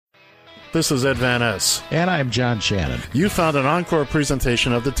This is Ed Van Ness. And I'm John Shannon. You found an encore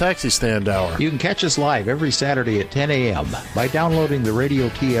presentation of the Taxi Stand Hour. You can catch us live every Saturday at 10 a.m. by downloading the Radio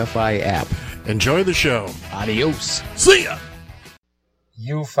TFI app. Enjoy the show. Adios. See ya!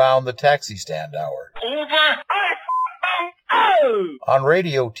 You found the Taxi Stand Hour. Over. On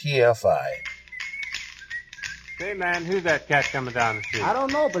Radio TFI. Say, man, who's that cat coming down the street? I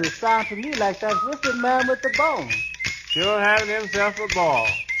don't know, but it sounds to me like that wicked man with the bone. Sure having himself a ball.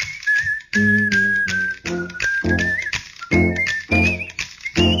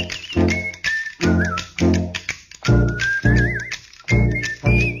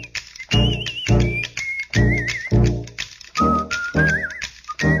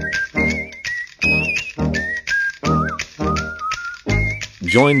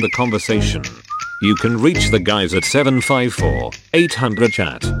 Join the conversation. You can reach the guys at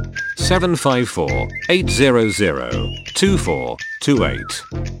 754-800-CHAT,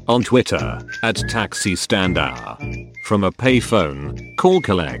 754-800-2428, on Twitter at Taxi Stand Hour. From a payphone, call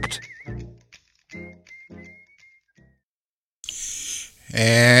collect.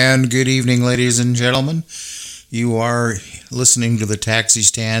 And good evening, ladies and gentlemen. You are listening to the Taxi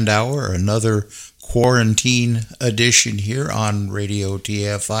Stand Hour, another quarantine edition here on Radio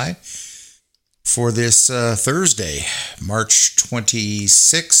TFI. For this Thursday, March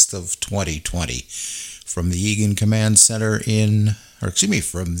 26th of 2020, from the Egan Command Center from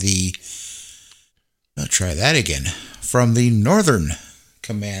the Northern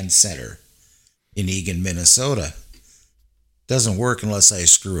Command Center in Egan, Minnesota. Doesn't work unless I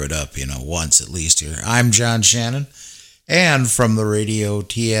screw it up, once at least here. I'm John Shannon, and from the Radio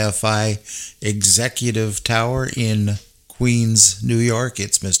TFI Executive Tower in Queens, New York,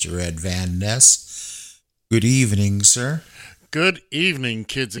 it's Mr. Ed Van Ness. Good evening, sir. Good evening,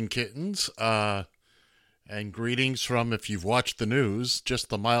 kids and kittens. And greetings from, if you've watched the news,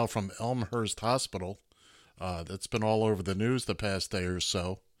 just a mile from Elmhurst Hospital. That's been all over the news the past day or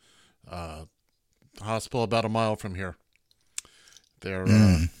so. Hospital about a mile from here.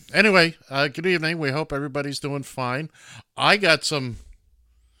 Anyway, good evening. We hope everybody's doing fine. I got some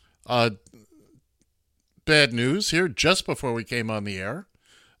bad news here just before we came on the air.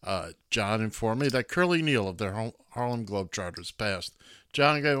 John informed me that Curly Neal of the Harlem Globetrotters passed.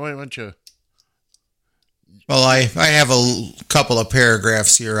 John, why don't you? Well, I have a couple of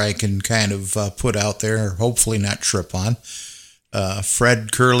paragraphs here I can kind of put out there, hopefully not trip on.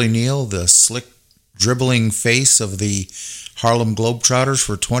 Fred Curly Neal, the slick dribbling face of the Harlem Globetrotters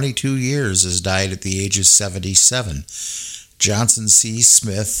for 22 years, has died at the age of 77. Johnson C.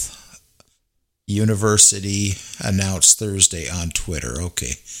 Smith University announced Thursday on Twitter.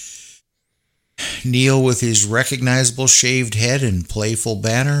 Okay. Neal, with his recognizable shaved head and playful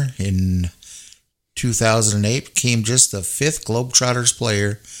banner in 2008, became just the fifth Globetrotters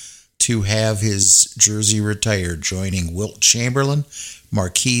player to have his jersey retired, joining Wilt Chamberlain,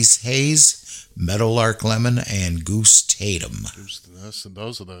 Marquise Hayes, Meadowlark Lemon, and Goose Tatum.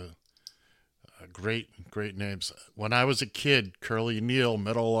 Those are the great names. When I was a kid, Curly Neal,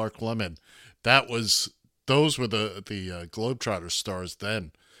 Meadowlark Lemon, those were the Globetrotters stars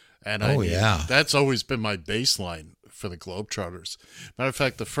then. And that's always been my baseline for the Globetrotters. Matter of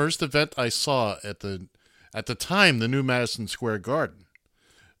fact, the first event I saw at the time, the new Madison Square Garden,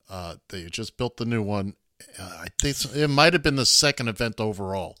 they just built the new one. I think it might have been the second event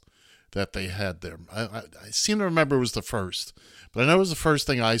overall that they had there. I seem to remember it was the first, but I know it was the first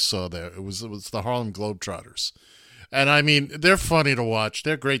thing I saw there. It was the Harlem Globetrotters. And I mean, they're funny to watch.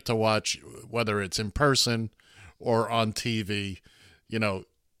 They're great to watch, whether it's in person or on TV.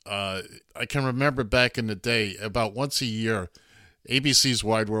 I can remember back in the day, about once a year, ABC's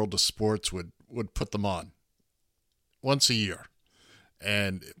Wide World of Sports would put them on. Once a year.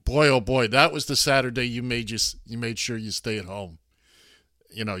 And boy, oh boy, that was the Saturday you made sure you stayed home.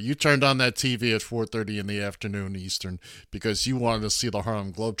 You turned on that TV at 4:30 in the afternoon Eastern because you wanted to see the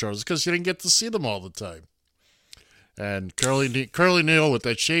Harlem Globetrotters because you didn't get to see them all the time. And Curly Neal with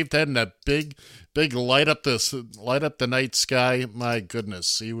that shaved head and that big light up the night sky. My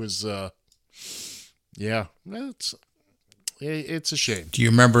goodness, he was. It's a shame. Do you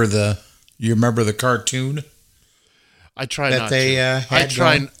remember the cartoon? I try that not they, to.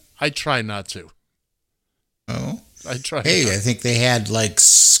 I try not to. Oh, I try. Hey, not. I think they had like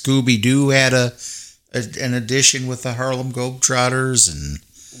Scooby-Doo had an edition with the Harlem Globetrotters and.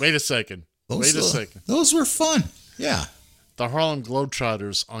 Wait a second. Those were fun. Yeah. The Harlem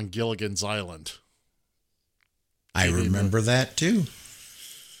Globetrotters on Gilligan's Island. I remember that too.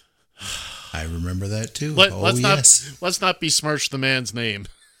 Let's not besmirch the man's name.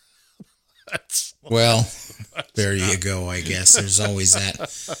 Well, there you go, I guess. There's always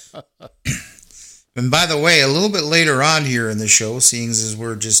that. And by the way, a little bit later on here in the show, seeing as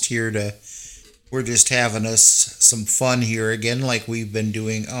we're just having us some fun here again, like we've been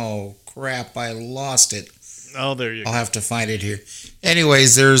doing. Oh, crap, I lost it. Oh, there you go. I'll have to find it here.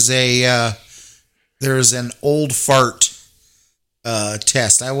 Anyways, there's an old fart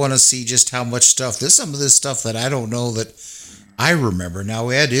test. I want to see just how much stuff. There's some of this stuff that I don't know that I remember. Now,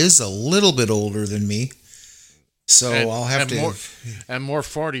 Ed is a little bit older than me, so I'll have to. And more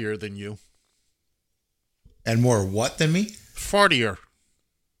fartier than you. And more what than me? Fartier.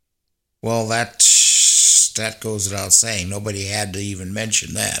 Well, that goes without saying. Nobody had to even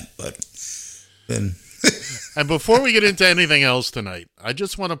mention that, but then. And before we get into anything else tonight, I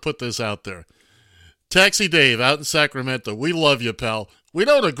just want to put this out there. Taxi Dave out in Sacramento, we love you, pal. We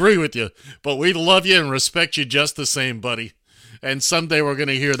don't agree with you, but we love you and respect you just the same, buddy. And someday we're going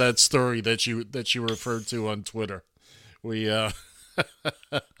to hear that story that you referred to on Twitter. Yeah,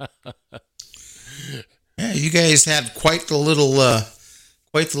 you guys had quite the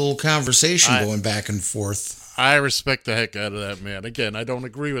little conversation going back and forth. I respect the heck out of that man. Again, I don't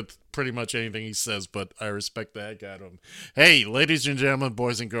agree with pretty much anything he says, but I respect the heck out of him. Hey, ladies and gentlemen,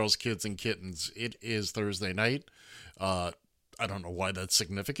 boys and girls, kids and kittens, it is Thursday night. I don't know why that's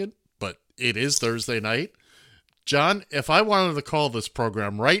significant, but it is Thursday night. John, if I wanted to call this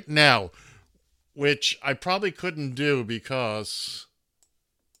program right now, which I probably couldn't do because...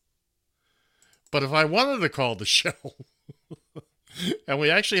 But if I wanted to call the show, and we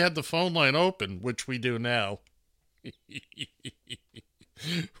actually had the phone line open, which we do now.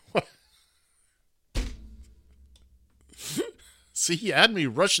 See, you had me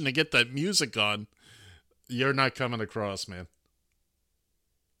rushing to get that music on. You're not coming across, man.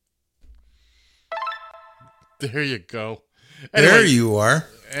 There you go. Anyway, there you are.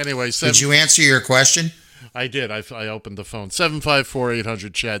 Anyway, did you answer your question? I did. I opened the phone.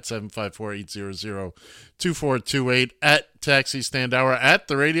 754-800-CHAT, 754-800-2428, at Taxi Stand Hour, at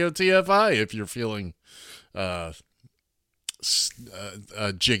the Radio TFI, if you're feeling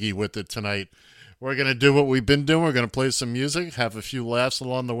jiggy with it tonight. We're going to do what we've been doing. We're going to play some music, have a few laughs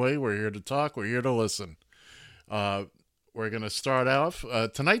along the way. We're here to talk. We're here to listen. We're going to start off.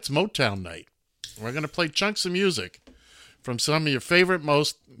 Tonight's Motown night. We're going to play chunks of music from some of your favorite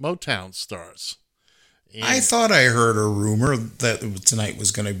Motown stars. And I thought I heard a rumor that tonight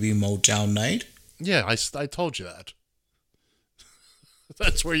was going to be Motown night. Yeah, I told you that.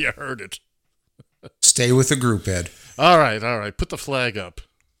 That's where you heard it. Stay with the group, Ed. All right. Put the flag up.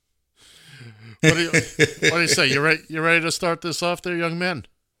 What do you say? You ready to start this off there, young man?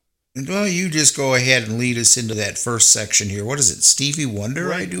 Well, you just go ahead and lead us into that first section here. What is it, Stevie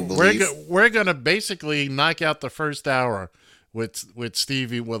Wonder, I do believe? We're going to basically knock out the first hour with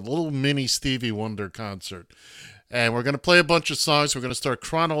Stevie, with a little mini Stevie Wonder concert. And we're going to play a bunch of songs. We're going to start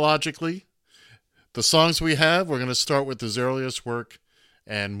chronologically. The songs we have, we're going to start with his earliest work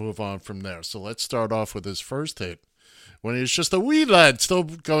and move on from there. So let's start off with his first hit, when he was just a wee lad, still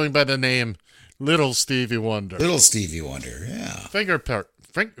going by the name Little Stevie Wonder. Little Stevie Wonder, yeah.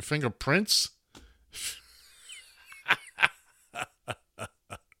 Fingerprints?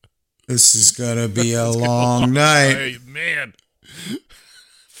 This is going to be a long night. Hey, man.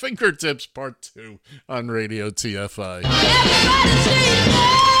 Fingertips Part 2 on Radio TFI. Everybody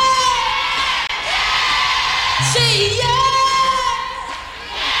say yeah!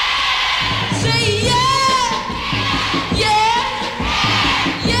 Say yeah!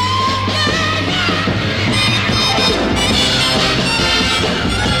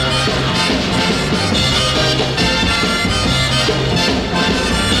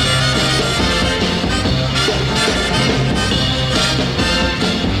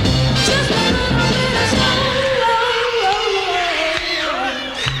 Just a little bit of slow.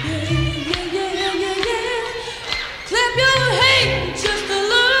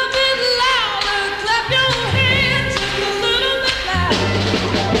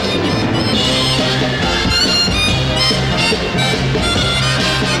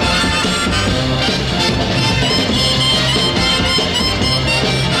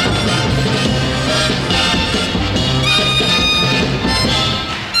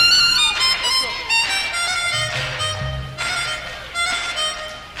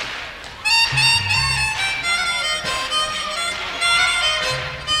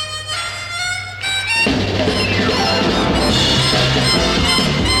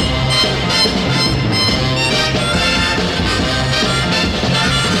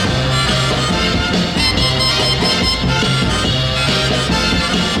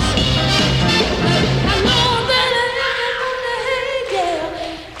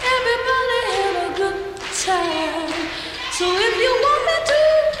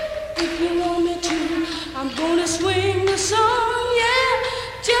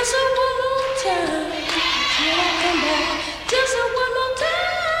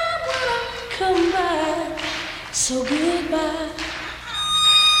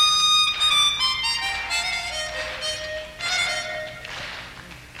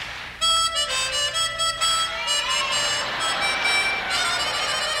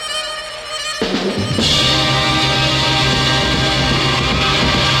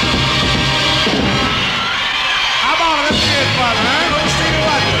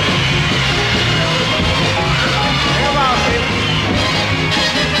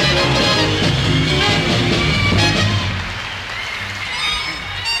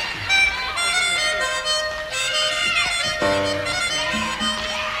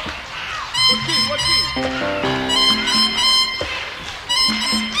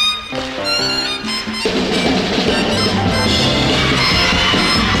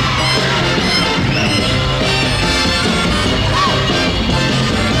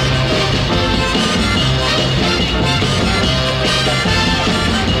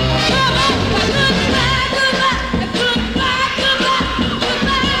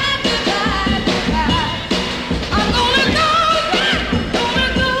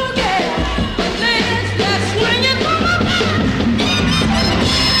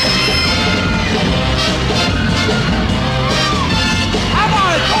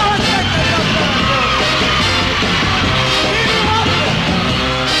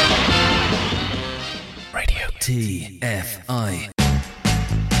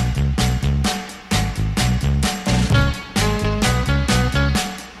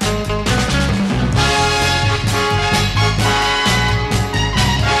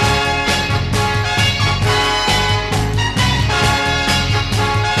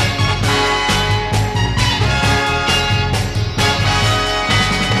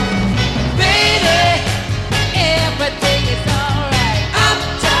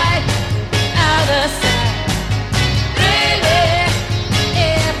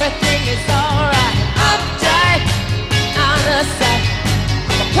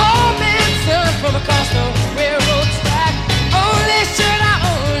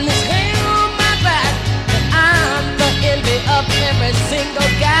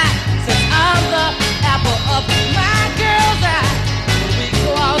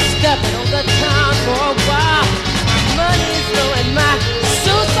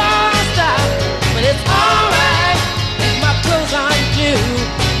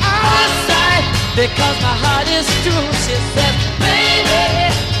 because my heart is true. She said, baby,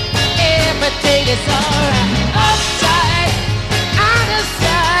 everything is alright. Upside, out of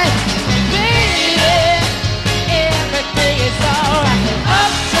sight, baby, everything is alright.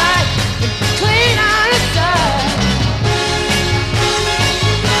 Upside, clean out of sight.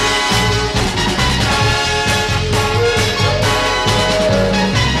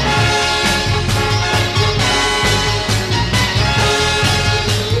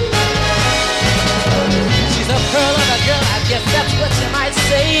 She's a pearl of a girl, I guess that's what you might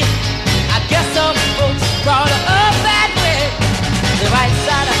say. I guess some folks brought her up that way. The right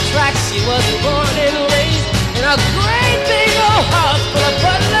side of tracks, she was born and raised in a great big old house full of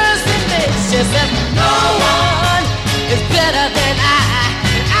butlers and maids. She said, no one is better than I.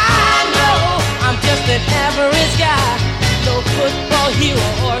 And I know I'm just an average guy. No football hero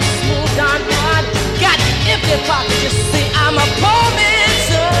or smooth Don Juan. Got empty pockets, you see, I'm a poor man's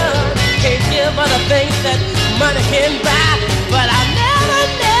son. Can't give her the things that money can buy, but I'll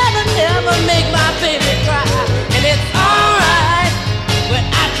never make my baby cry. And it's alright what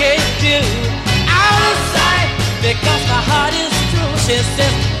I can't do out of sight, because my heart is true. She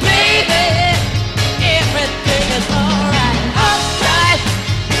says, baby, everything is alright. Outside,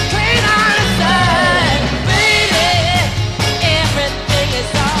 clean out of sight, baby, everything is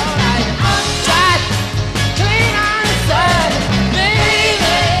alright. Outside, clean out of sight,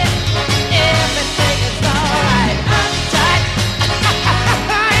 baby, everything is alright. Outside,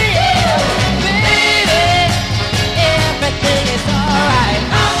 yeah, baby, everything is alright.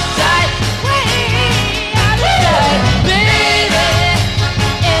 Outside, way out of sight, baby,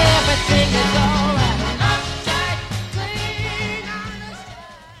 everything is alright. Outside, clean out of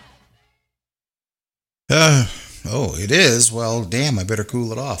sight. Oh, it is? Well, damn, I better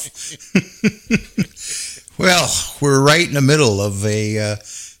cool it off. Well, we're right in the middle of a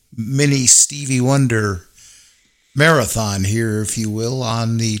mini Stevie Wonder marathon here, if you will,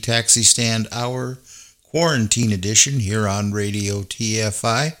 on the Taxi Stand Hour Quarantine Edition here on Radio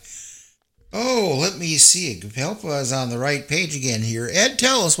TFI. Oh, let me see. Help us on the right page again here. Ed,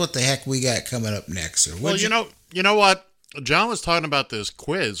 tell us what the heck we got coming up next. Or Well, you know what? John was talking about this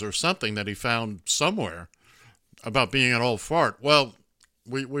quiz or something that he found somewhere about being an old fart. Well,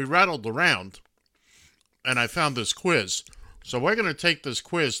 we rattled around, and I found this quiz. So we're going to take this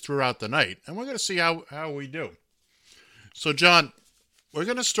quiz throughout the night, and we're going to see how we do. So, John, we're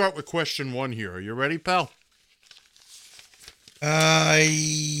going to start with question 1 here. Are you ready, pal?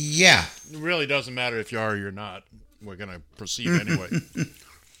 Yeah. It really doesn't matter if you are or you're not. We're going to proceed anyway.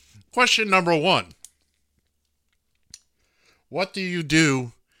 Question number 1. What do you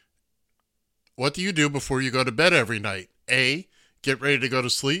do before you go to bed every night? A, get ready to go to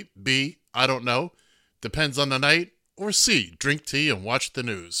sleep. B, I don't know. Depends on the night. Or C, drink tea and watch the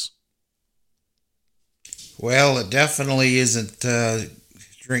news. Well, it definitely isn't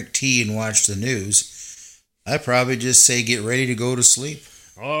drink tea and watch the news. I'd probably just say get ready to go to sleep.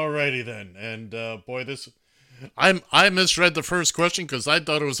 Alrighty then. And boy, I misread the first question because I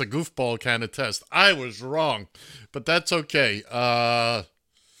thought it was a goofball kind of test. I was wrong, but that's okay.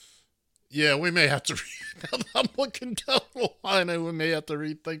 Yeah, we may have to. I'm looking down the line, and we may have to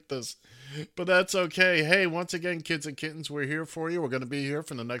rethink this, but that's okay. Hey, once again, kids and kittens, we're here for you. We're going to be here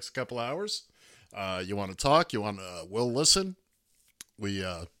for the next couple hours. You want to talk? We'll listen. We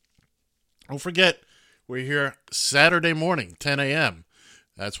don't forget, we're here Saturday morning, 10 a.m.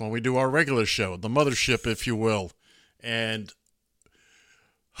 That's when we do our regular show, the mothership, if you will. And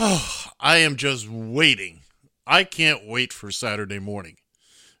I am just waiting. I can't wait for Saturday morning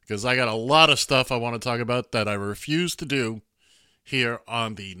because I got a lot of stuff I want to talk about that I refuse to do here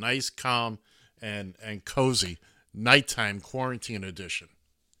on the nice, calm, and cozy nighttime quarantine edition.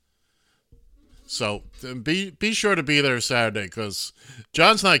 So be sure to be there Saturday because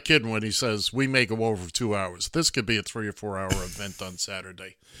John's not kidding when he says we may go over 2 hours. This could be a 3 or 4 hour event on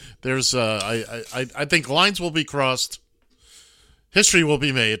Saturday. There's I think lines will be crossed, history will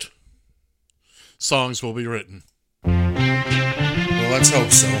be made, songs will be written. Well, let's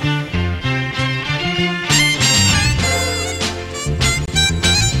hope so.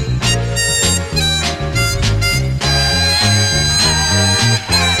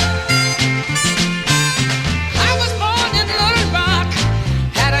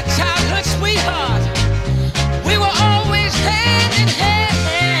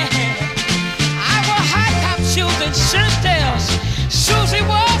 Susie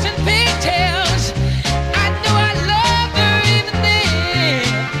was in pigtails. I knew I loved her even then.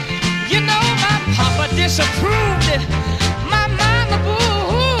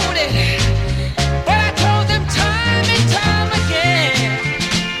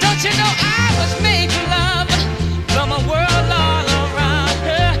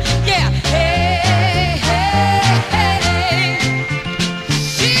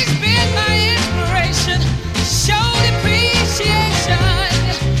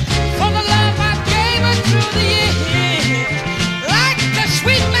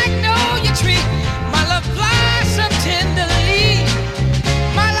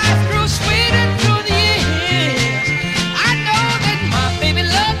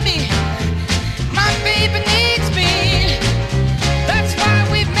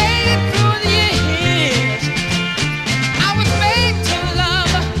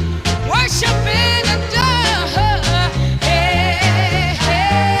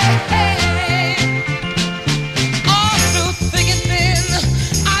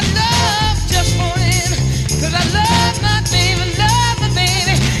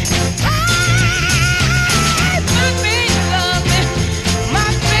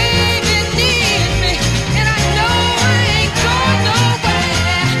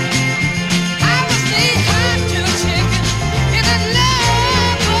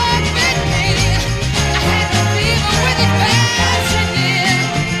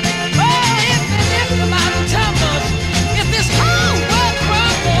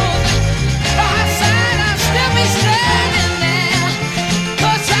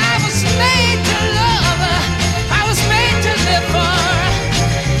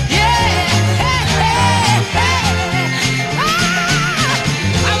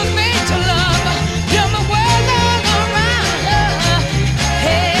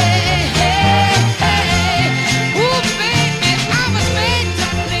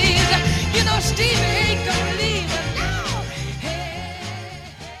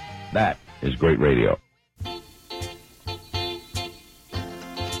 That is great radio.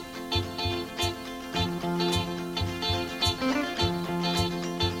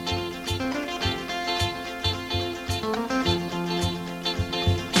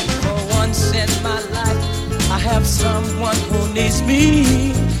 I have someone who needs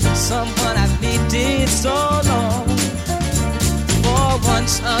me, someone I've needed so long. For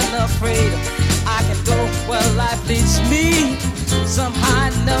once unafraid, I can go where life leads me. Somehow I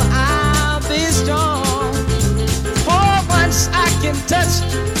know I'll be strong. For once I can touch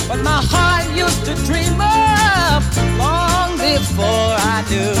what my heart used to dream of long before I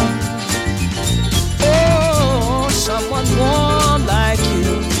knew. Oh, someone warm like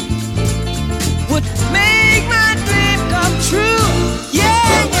you would make my dream come true.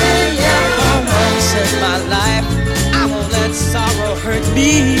 Yeah, yeah, yeah. For once in my life, I won't let sorrow hurt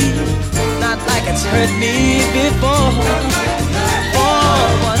me, not like it's hurt me before. For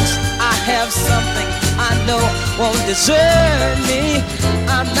once I have something I know won't desert me.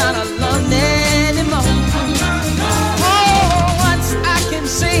 I'm not alone anymore. For once I can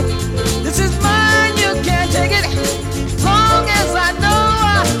say, this is mine, you can't take it. Long as I know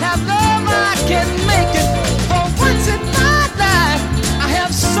I have love, I can make it. For once in my life, I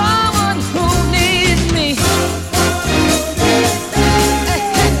have someone who needs me.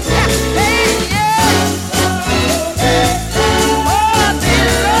 Hey, yeah. Oh,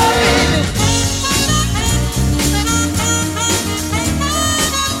 dear Lord,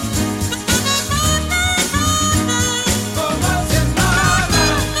 for once in my life.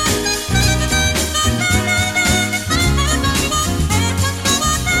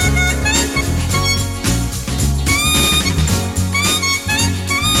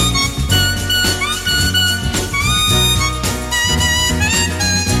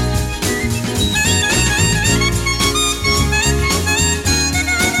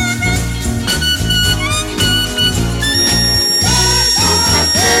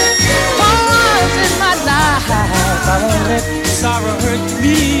 I won't let sorrow hurt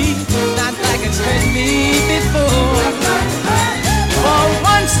me, not like it's hurt me before. For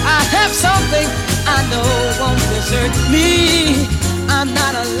once I have something I know won't desert me. I'm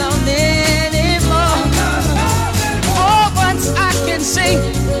not alone anymore. For once I can say,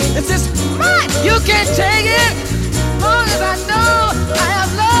 this is mine, you can't take it. Long as I know I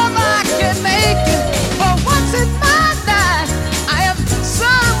have love, I can make it. For once in my life, I have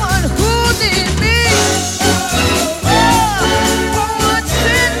someone who needs me.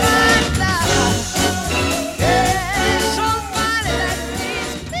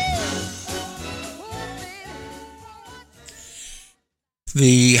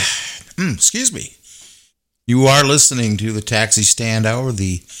 Excuse me. You are listening to the Taxi Stand Hour,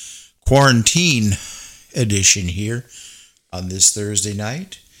 the quarantine edition here on this Thursday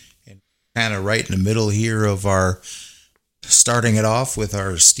night. And kind of right in the middle here of our, starting it off with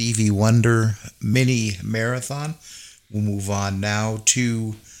our Stevie Wonder mini marathon. We'll move on now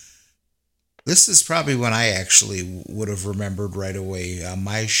to, this is probably one I actually would have remembered right away,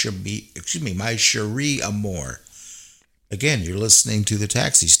 My Cherie Amour. Again, you're listening to the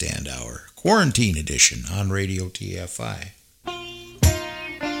Taxi Stand Hour, Quarantine Edition on Radio TFI. Oh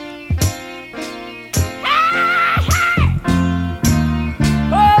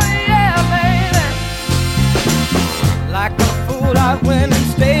yeah, baby. Like a fool, I went and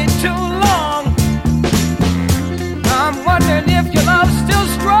stayed too long. I'm wondering if your love's still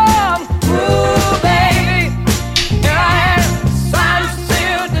strong. Ooh, baby, here I am, signed,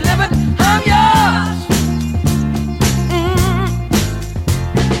 sealed, delivered, I'm yours.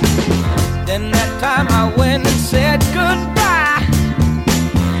 Then that time I went and said goodbye.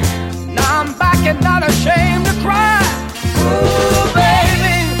 Now I'm back and not ashamed to cry. Ooh,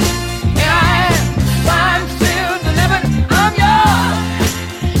 baby, here I am, signed, sealed, delivered, I'm yours.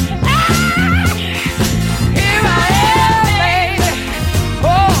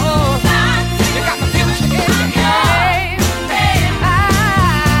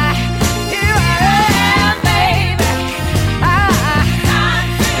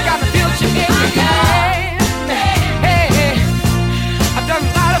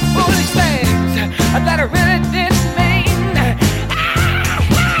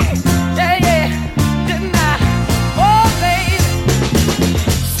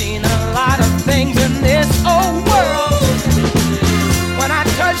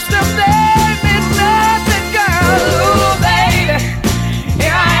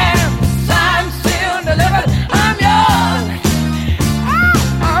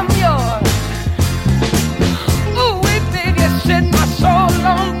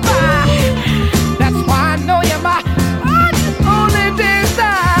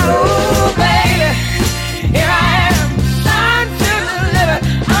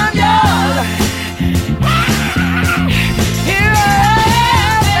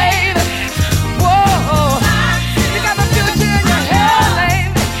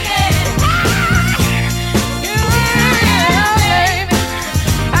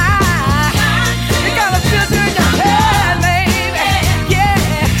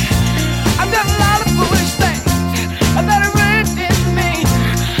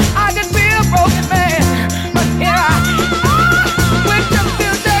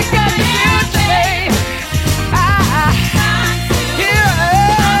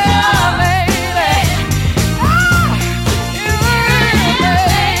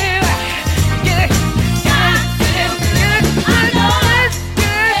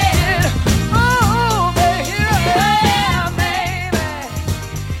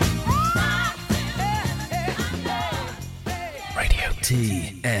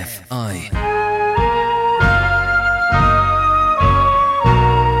 TFI.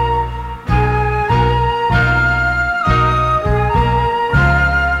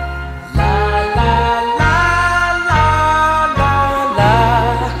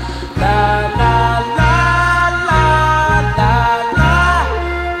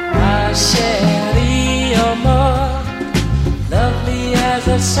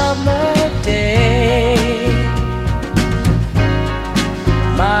 Summer day,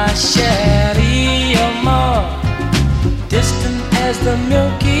 my chérie amour, distant as the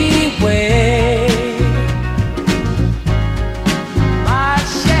Milky Way. My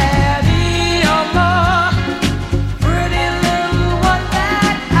chérie amour, pretty little one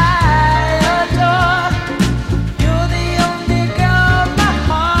that I adore. You're the only girl my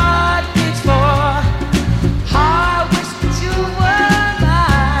heart beats for. I wish that you were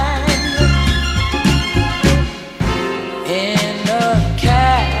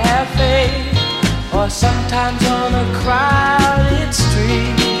or sometimes on a crowded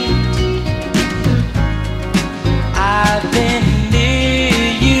street. I've been near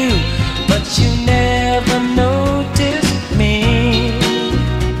you, but you never noticed me.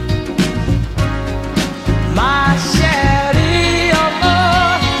 My chérie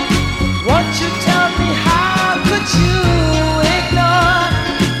amour, won't you tell me how could you ignore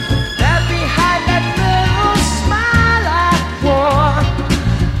that behind that little smile I wore?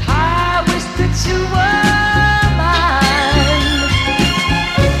 You were mine.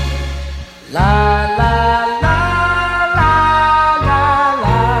 La la la la la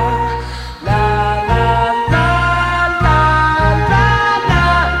la la la la la la la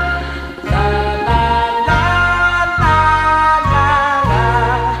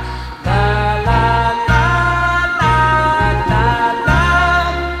la.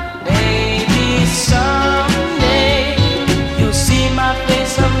 Baby, someday you'll see my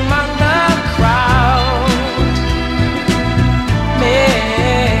face among the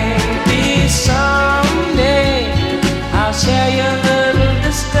share your little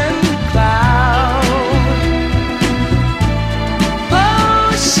distant cloud.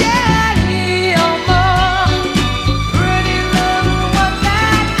 Oh, chérie amour, pretty little one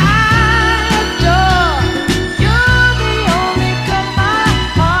that I adore. You're the only girl my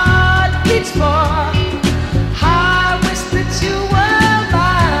heart beats for. I wish that you were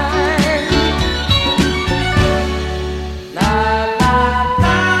mine. La la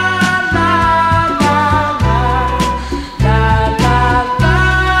la la la la.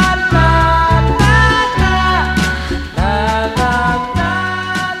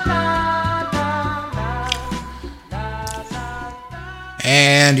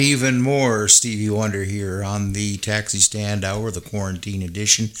 And even more Stevie Wonder here on the Taxi Stand Hour, the Quarantine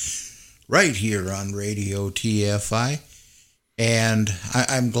Edition, right here on Radio TFI. And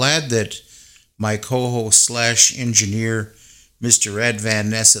I'm glad that my co-host / engineer, Mr. Ed Van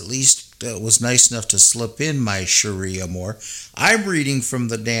Ness, at least was nice enough to slip in my Cherie Amour. I'm reading from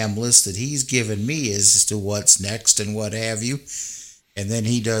the damn list that he's given me as to what's next and what have you. And then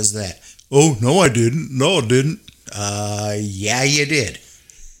he does that. Oh, no, I didn't. No, I didn't. Yeah, you did.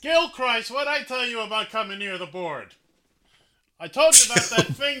 Gilchrist, what'd I tell you about coming near the board? I told you about that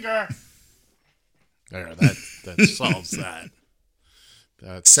finger. There, that solves that.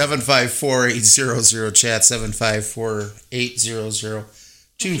 754-800 chat,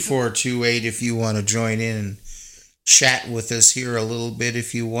 754-800-2428 if you want to join in and chat with us here a little bit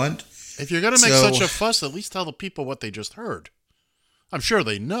if you want. If you're going to make such a fuss, at least tell the people what they just heard. I'm sure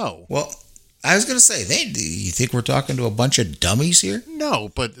they know. Well, I was going to say, you think we're talking to a bunch of dummies here? No,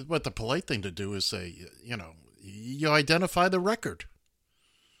 but what the polite thing to do is say, you identify the record.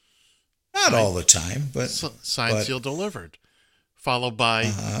 Not all the time, but... Signed, sealed, delivered. Followed by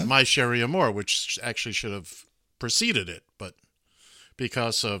My Chérie Amour, which actually should have preceded it, but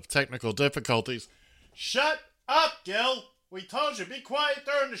because of technical difficulties... Shut up, Gil! We told you, be quiet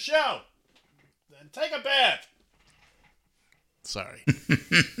during the show! And take a bath! Sorry.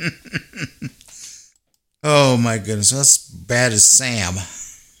 Oh, my goodness. That's bad as Sam.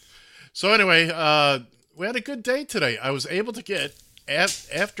 So anyway, we had a good day today. I was able to get,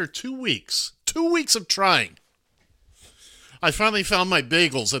 after 2 weeks of trying, I finally found my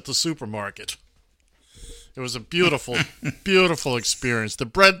bagels at the supermarket. It was a beautiful, beautiful experience. The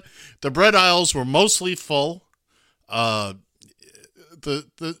bread aisles were mostly full. There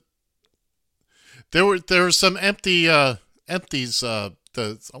were some empties. A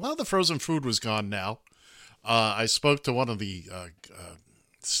lot of the frozen food was gone now. I spoke to one of the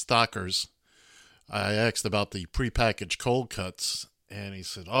stockers. I asked about the prepackaged cold cuts, and he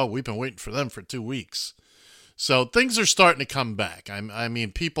said, "Oh, we've been waiting for them for 2 weeks." So things are starting to come back. I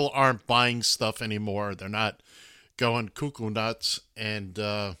mean, people aren't buying stuff anymore. They're not going cuckoo nuts. And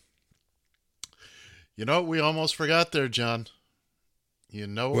you know what we almost forgot there, John? You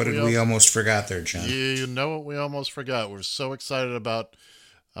know What did we almost forgot there, John? You know what we almost forgot? We're so excited about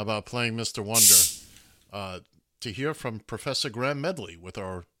playing Mr. Wonder. To hear from Professor Graham Medley with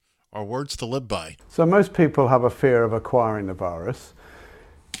our words to live by. So most people have a fear of acquiring the virus.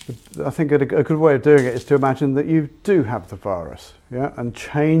 I think a good way of doing it is to imagine that you do have the virus, yeah, and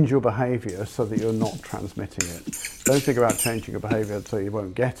change your behaviour so that you're not transmitting it. Don't think about changing your behaviour so you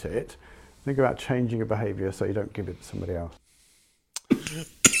won't get it. Think about changing your behaviour so you don't give it to somebody else.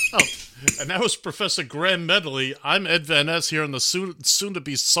 Oh, and that was Professor Graham Medley. I'm Ed Van Ness here, on the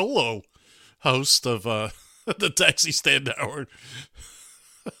soon-to-be solo host of the Taxi Stand Hour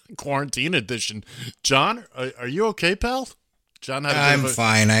Quarantine Edition. John, are you okay, pal? John, I'm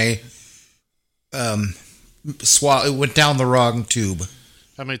fine. I it went down the wrong tube.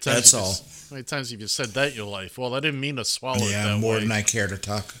 How many times? That's all. How many times have you said that in your life? Well, I didn't mean to swallow it that more way. than I care to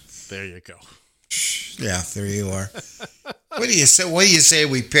talk. There you go. Yeah, there you are. What do you say? What do you say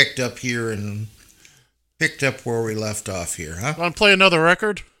we picked up here and picked up where we left off here, huh? Want to play another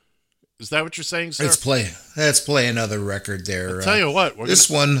record? Is that what you're saying, sir? Let's play another record there. I'll tell you what. Go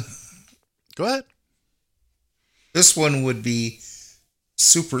ahead. This one would be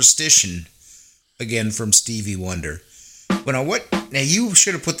Superstition, again from Stevie Wonder. Well, now you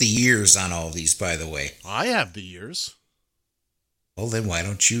should have put the years on all these, by the way. I have the years. Well, then why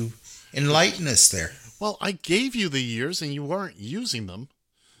don't you enlighten us there? Well, I gave you the years and you weren't using them.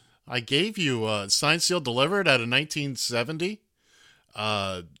 I gave you Signed, Sealed, Delivered out of 1970.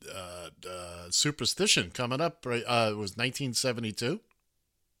 Superstition coming up, it was 1972.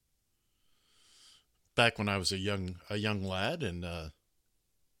 Back when I was a young lad, and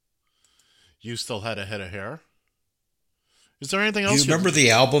you still had a head of hair. Is there anything else? Do you remember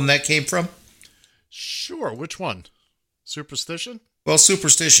the album that came from? Sure. Which one? Superstition? Well,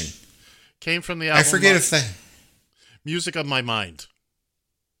 Superstition came from the album. I forget if that Music of My Mind.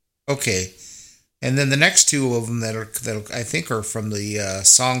 Okay, and then the next two of them that I think are from the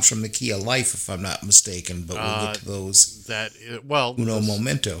songs from the Key of Life, if I'm not mistaken. But we'll get to those. Uno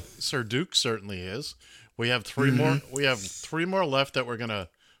Momento. Sir Duke certainly is. We have three more. We have three more left that we're gonna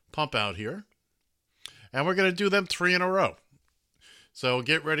pump out here, and we're gonna do them 3 in a row. So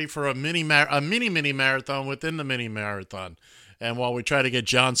get ready for a mini marathon within the mini marathon. And while we try to get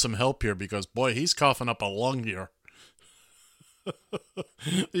John some help here, because boy, he's coughing up a lung here.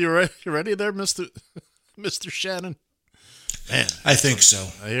 You ready there, Mr. Shannon? Man, I think so.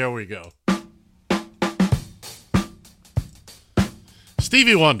 Here we go.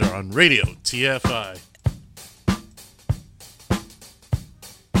 Stevie Wonder on Radio TFI.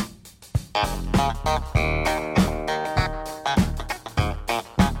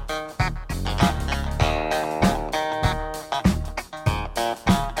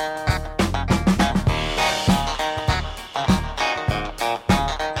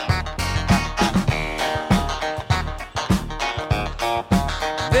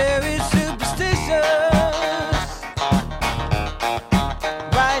 Very superstitious,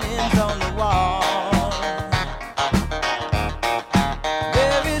 writings on the wall.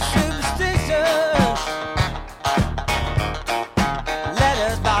 Very superstitious,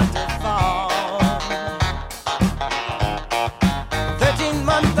 letters about to fall.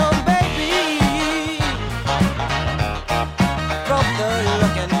 13-month-old baby broke the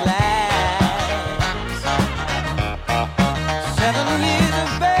looking glass. 7 years of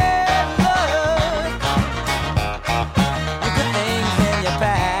bad luck, the good things in your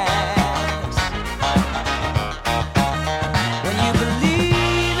past. When you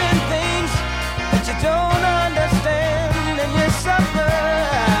believe in things that you don't understand, and you suffer.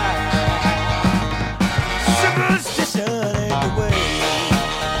 Superstition ain't the way.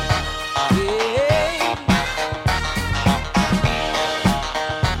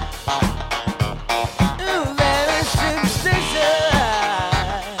 Ooh, very superstitious.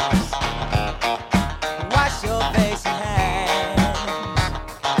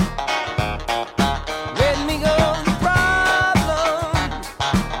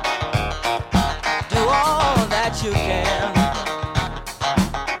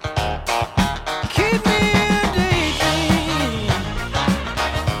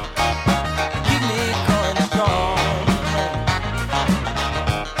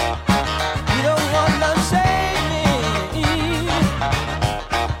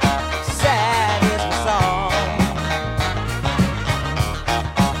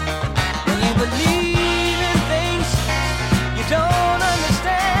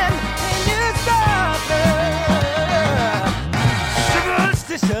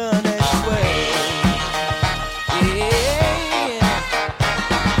 superstition anyway. Yeah.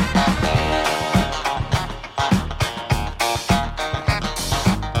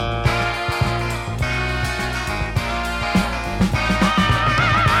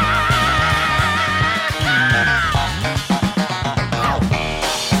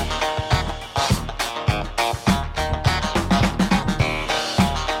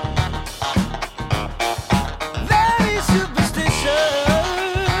 Very superstitious,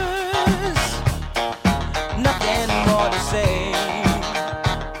 nothing more to say.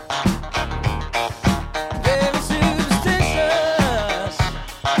 Very superstitious,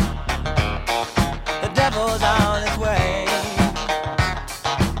 the devil's on his way.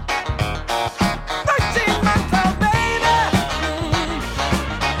 13 months old baby,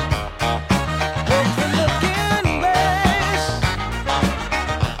 broke the looking glass.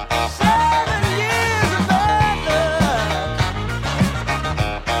 7 years of bad luck,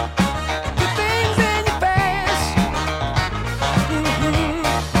 good things in your past.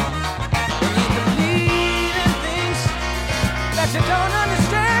 And you believe in things that you don't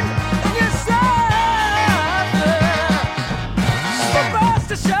understand, and you suffer.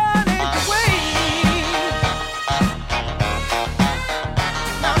 Superstition ain't the way.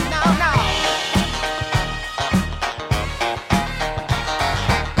 No, no, no.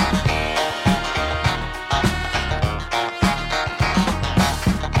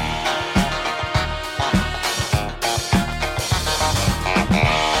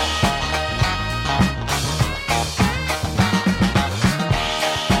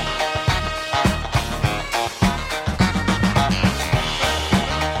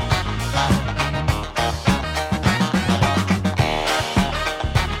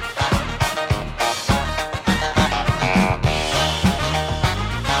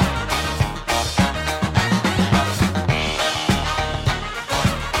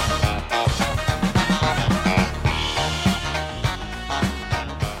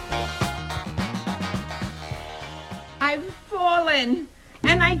 I've fallen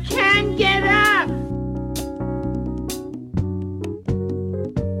and I can't get up.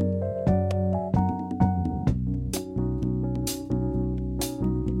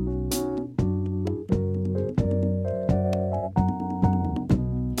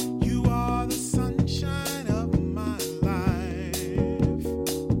 You are the sunshine of my life.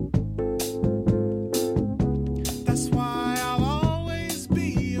 That's why I'll always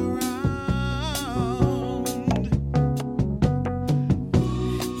be around.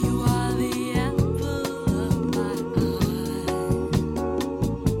 You are the apple of my eye.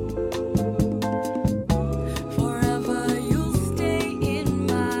 Forever you'll stay in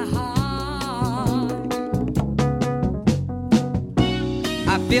my heart.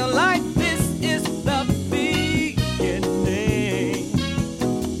 I feel like this is the beginning.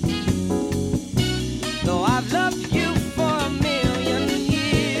 Though I've loved you for a million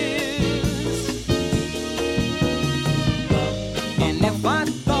years. And if I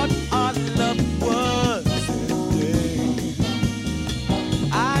thought our love was ending,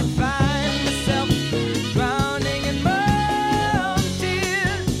 I'd find myself drowning in my own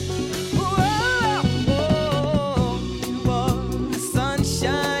tears. Whoa, you are the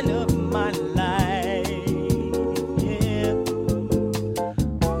sunshine of my life. Yeah.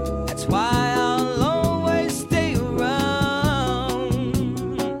 That's why I'll always stay around.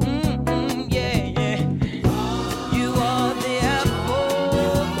 Yeah, yeah. You are the apple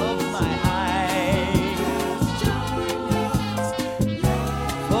of my eye.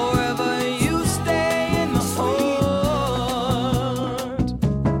 Forever you stay in my heart.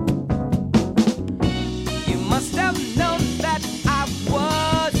 You must have known that I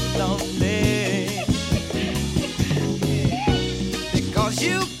was lonely, because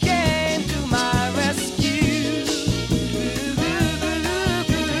you came to my rescue.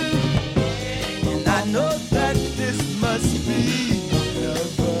 And I know that this must be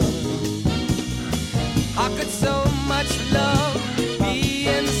heaven. How could so much love be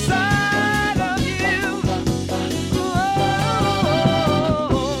inside of you?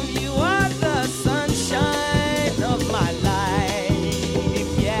 Oh, you are the sunshine of my life.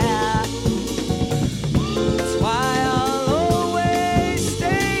 Yeah. That's why I'll always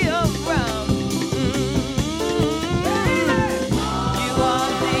stay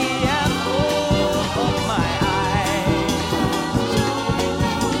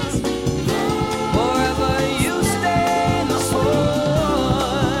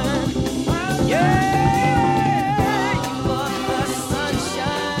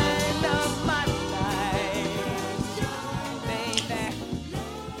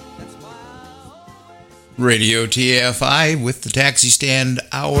Radio TFI with the Taxi Stand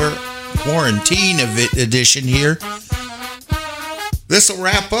Hour Quarantine edition here. This will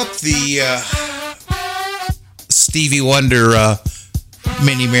wrap up the Stevie Wonder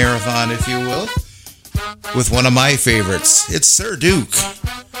mini marathon, if you will, with one of my favorites. It's Sir Duke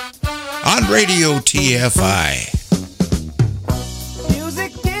on Radio TFI.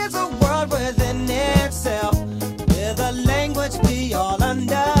 Music is a world within itself, with a language we all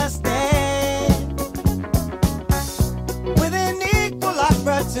understand, with an equal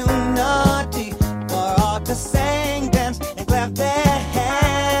opportunity for all to sing, dance, and clap their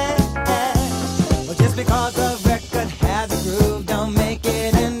hands. Well, just because a record has a groove, don't make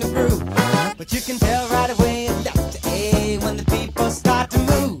it in the groove. But you can tell right away it's Dr. A when the people start to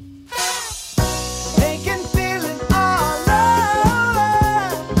move. They can feel it all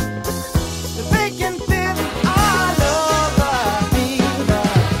over. They can feel it all over people.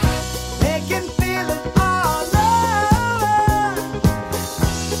 They can feel it all over.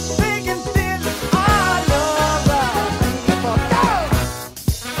 They can feel it all over people. Go!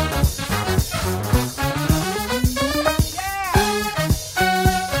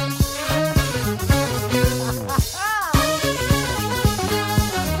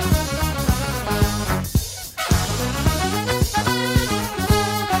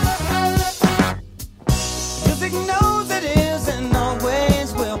 Music knows it is and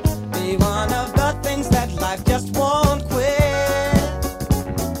always will be one of the things that life just won't quit.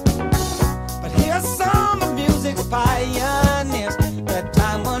 But here's some of music's pioneers that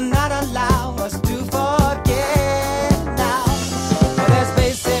time will not allow us to forget now. Well, there's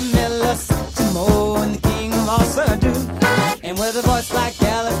Basie Miller, Satchmo, and the king of all Sir Duke. And with a voice like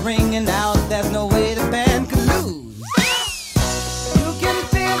Alice ringing out, there's no way the band could lose. You can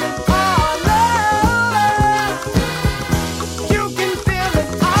feel it all over. You can feel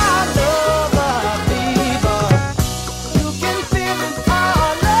it all over, people. You can feel it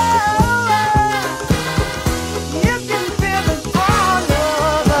all over. You can feel it all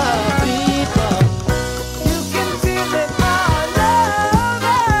over, people. You can feel it all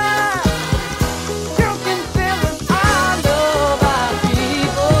over. You can feel it all over,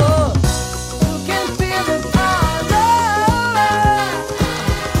 people. You can feel it all over.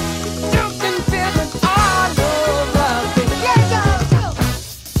 You can feel it all over, people. Yeah, go, go.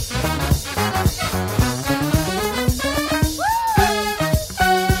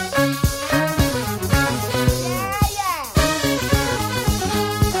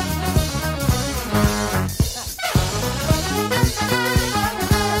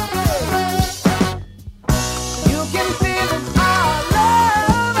 You can feel it all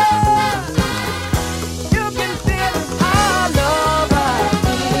over. You can feel it all over,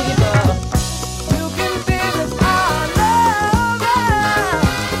 people. You can feel it all over.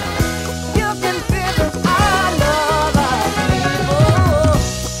 You can feel it all over, people.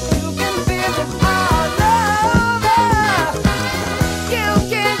 You can feel it all over. You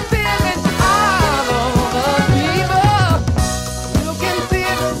can feel it all over, people. You can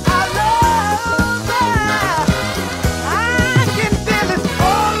feel it all over. I can feel it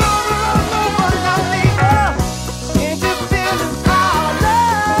all over now, people. Can't you feel it all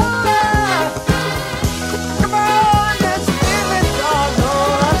over? Come on, let's feel it all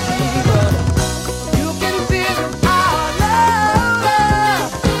over, people. You can feel it all over.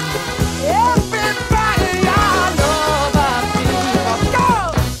 Everybody all over, people. Go!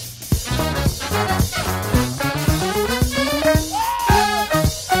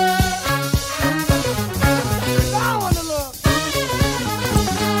 Go on the look.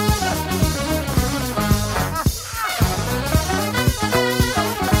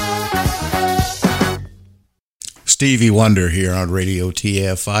 Stevie Wonder here on Radio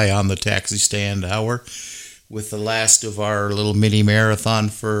TFI on the Taxi Stand Hour with the last of our little mini marathon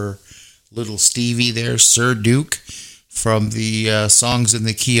for little Stevie there, Sir Duke, from the Songs in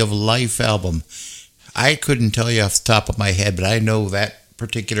the Key of Life album. I couldn't tell you off the top of my head, but I know that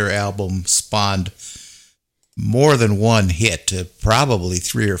particular album spawned more than one hit, probably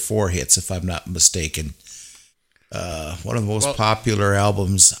 3 or 4 hits if I'm not mistaken. One of the most popular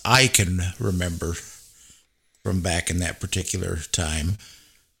albums I can remember from back in that particular time.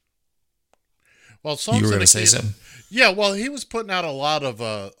 Well, Songs you were in going the to say Key- something? Yeah, well, he was putting out a lot of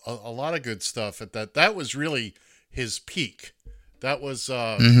good stuff at that. That was really his peak. That was,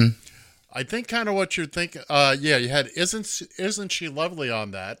 I think, kind of what you're thinking. Yeah, you had "Isn't She Lovely" on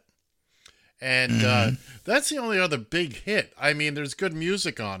that, and that's the only other big hit. I mean, there's good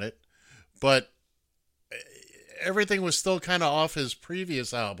music on it, but everything was still kind of off his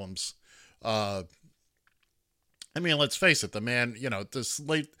previous albums. I mean, let's face it, the man, this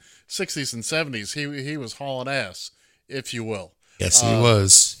late 60s and 70s, he was hauling ass, if you will. Yes, he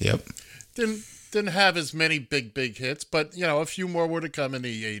was. Yep. Didn't have as many big hits, but, a few more would have come in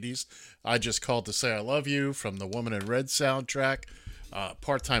the 80s. I Just Called to Say I Love You from the Woman in Red soundtrack.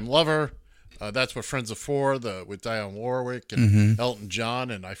 Part-Time Lover. That's what Friends of Four, with Dionne Warwick and Elton John,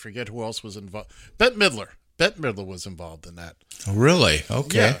 and I forget who else was involved. Bette Midler. Bette Midler was involved in that. Oh, really?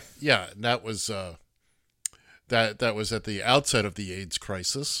 Okay. Yeah, and that was that was at the outset of the AIDS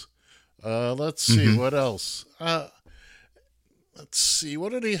crisis. Let's see what else. Let's see,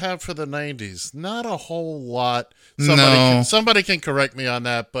 what did he have for the 90s? Not a whole lot. Somebody can correct me on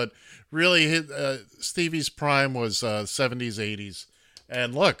that, but really, Stevie's prime was 70s, 80s.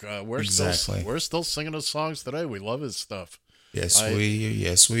 And look, we're still singing his songs today. We love his stuff. Yes,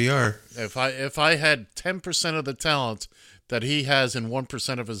 we are. If I had 10% of the talent that he has in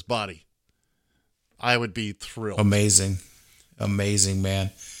 1% of his body, I would be thrilled. Amazing,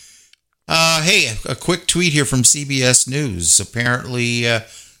 man. Hey, a quick tweet here from CBS News. Apparently,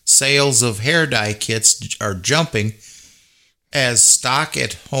 sales of hair dye kits are jumping as stuck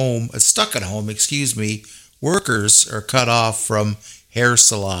at home, workers are cut off from hair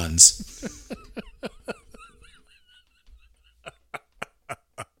salons.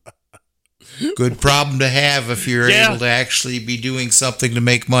 Good problem to have if you're able to actually be doing something to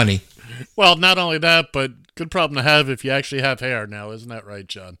make money. Well, not only that, but good problem to have if you actually have hair now. Isn't that right,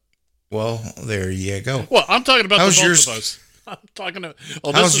 John? Well, there you go. Well, I'm talking about the both of us. I'm talking to.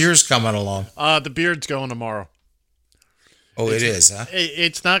 How's yours coming along? The beard's going tomorrow. Oh, it is, huh?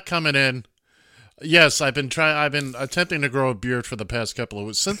 It's not coming in. Yes, I've been attempting to grow a beard for the past couple of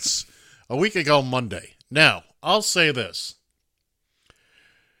weeks, since a week ago Monday. Now, I'll say this.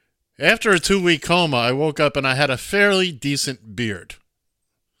 After a 2-week coma, I woke up and I had a fairly decent beard.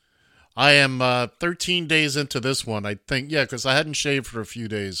 I am 13 days into this one, I think. Yeah, because I hadn't shaved for a few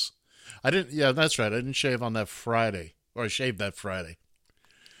days. That's right. I didn't shave on that Friday, or I shaved that Friday.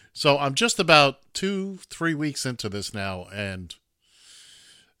 So I'm just about 2-3 weeks into this now, and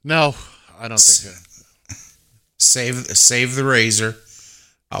no, I don't think Save the razor.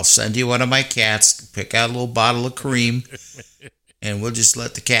 I'll send you one of my cats. Pick out a little bottle of cream, and we'll just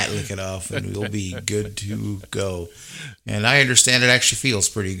let the cat lick it off, and we'll be good to go. And I understand it actually feels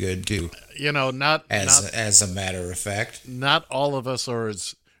pretty good too. Not as a matter of fact. Not all of us are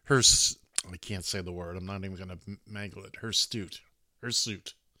as I can't say the word. I'm not even going to mangle it.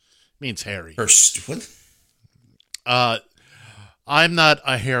 Hirsute means hairy. What? I'm not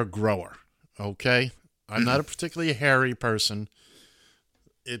a hair grower. Okay, I'm not a particularly hairy person.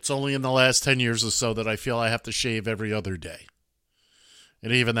 It's only in the last 10 years or so that I feel I have to shave every other day.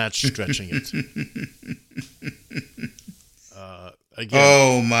 And even that's stretching it. Again,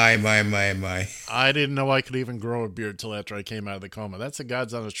 oh, my. I didn't know I could even grow a beard till after I came out of the coma. That's the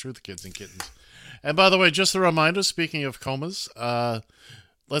God's honest truth, kids and kittens. And by the way, just a reminder, speaking of comas,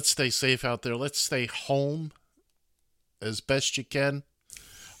 let's stay safe out there. Let's stay home as best you can.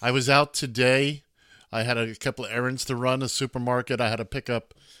 I was out today. I had a couple of errands to run, a supermarket. I had to pick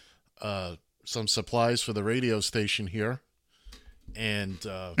up some supplies for the radio station here. And,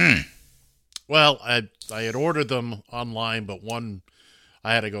 well, I had ordered them online, but one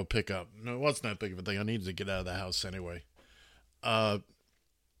I had to go pick up. No, it wasn't that big of a thing. I needed to get out of the house anyway. But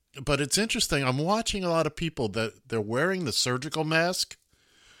it's interesting. I'm watching a lot of people that they're wearing the surgical mask,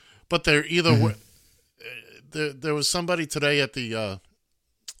 but they're either there was somebody today at the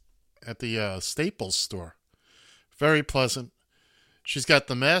Staples store. Very pleasant. She's got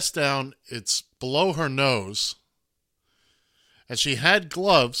the mask down. It's below her nose. And she had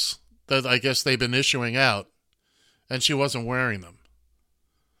gloves that I guess they've been issuing out, and she wasn't wearing them.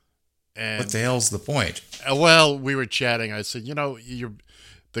 And what the hell's the point? Well, we were chatting. I said,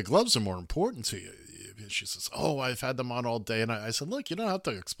 the gloves are more important to you. She says, oh, I've had them on all day. And I said, look, you don't have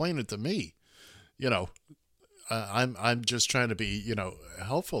to explain it to me. I'm just trying to be,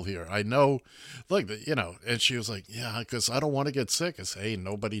 helpful here. I know, look, and she was like, yeah, because I don't want to get sick. I say, hey,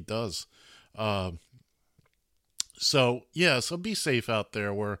 nobody does. So be safe out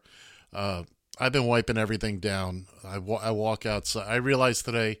there where I've been wiping everything down. I walk outside. I realized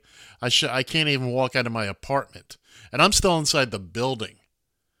today I can't even walk out of my apartment. And I'm still inside the building.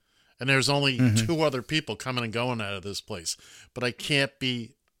 And there's only 2 other people coming and going out of this place. But I can't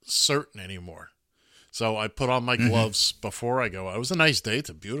be certain anymore. So I put on my gloves before I go. It was a nice day. It's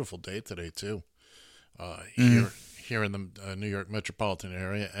a beautiful day today, too, here in the New York metropolitan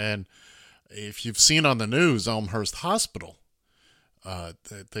area. And if you've seen on the news, Elmhurst Hospital,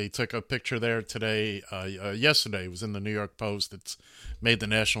 they took a picture there today. Yesterday, it was in the New York Post. It's made the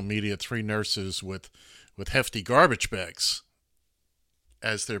national media. 3 nurses with with hefty garbage bags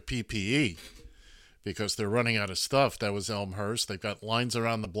as their PPE because they're running out of stuff. That was Elmhurst. They've got lines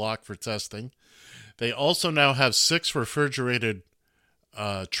around the block for testing. They also now have 6 refrigerated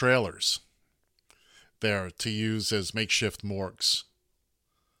trailers there to use as makeshift morgues.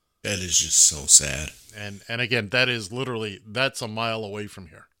 That is just so sad. And again, that's a mile away from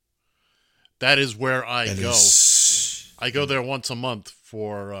here. That is where I go. I go there once a month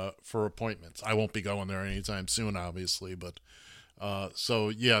for appointments. I won't be going there anytime soon, obviously, but so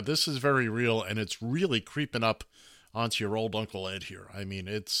yeah, this is very real, and it's really creeping up onto your old Uncle Ed here. I mean,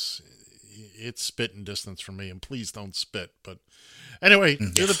 it's spitting distance from me, and please don't spit. But anyway,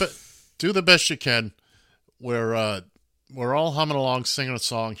 do the best you can. We're all humming along, singing a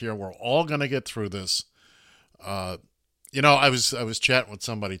song here. We're all gonna get through this. I was chatting with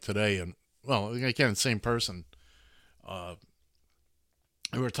somebody today, and well, again, same person.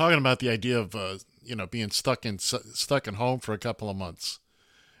 We were talking about the idea of being stuck at home for a couple of months.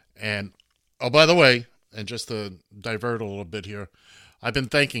 And oh, by the way, and just to divert a little bit here, I've been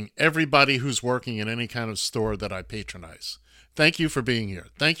thanking everybody who's working in any kind of store that I patronize. Thank you for being here.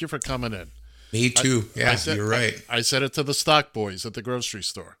 Thank you for coming in. Me too. You're right. I said it to the stock boys at the grocery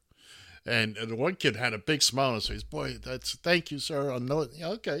store. And the one kid had a big smile on his face. Boy, thank you, sir. I know it.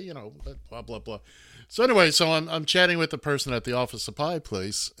 Okay, blah, blah, blah. So anyway, I'm chatting with the person at the office supply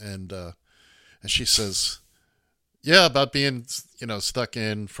place, and she says, yeah, about being, stuck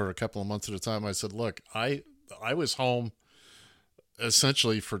in for a couple of months at a time. I said, look, I was home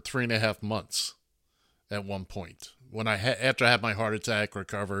essentially for 3.5 months at one point. When after I had my heart attack,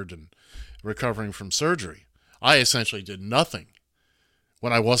 recovered and recovering from surgery, I essentially did nothing.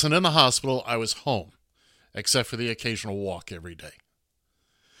 When I wasn't in the hospital, I was home, except for the occasional walk every day.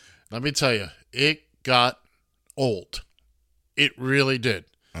 Let me tell you, it got old. It really did.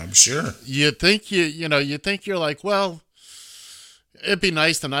 I'm sure. You think you think you're like, well, it'd be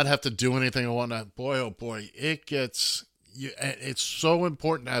nice to not have to do anything and whatnot. Boy, oh boy, it's so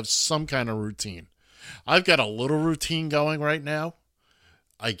important to have some kind of routine. I've got a little routine going right now.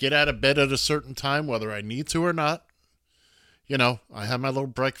 I get out of bed at a certain time, whether I need to or not. I have my little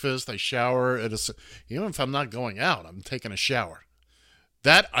breakfast. I shower. Even if I'm not going out, I'm taking a shower.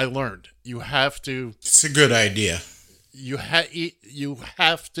 That I learned. You have to. It's a good idea. You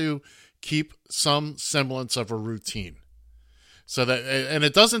have to keep some semblance of a routine. So that, and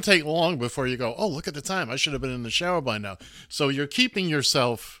it doesn't take long before you go, oh, look at the time. I should have been in the shower by now. So you're keeping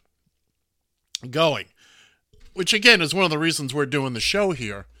yourself going, which again is one of the reasons we're doing the show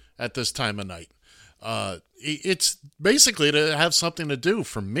here at this time of night. It's basically to have something to do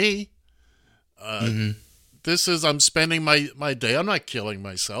for me. This is, I'm spending my day. I'm not killing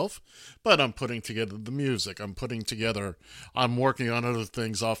myself, but I'm putting together the music. I'm working on other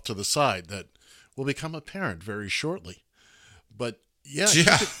things off to the side that will become apparent very shortly. But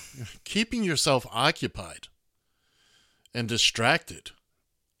yeah. Keeping yourself occupied and distracted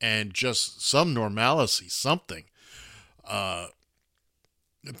and just some normalcy, something,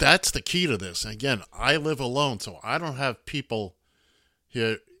 that's the key to this. And again, I live alone, so I don't have people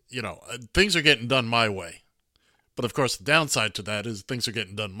here. Things are getting done my way. But of course, the downside to that is things are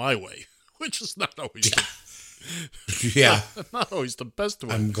getting done my way, which is not always not always the best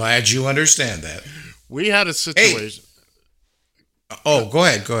way. I'm glad you understand that. We had a situation. Hey. Oh, go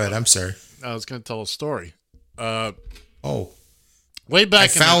ahead. I'm sorry. I was going to tell a story. Way back. I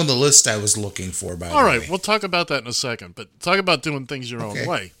found the list I was looking for. By the way. All right, we'll talk about that in a second. But talk about doing things your own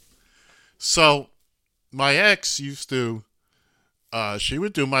way. So, my ex used to. She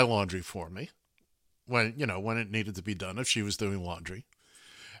would do my laundry for me when it needed to be done, if she was doing laundry.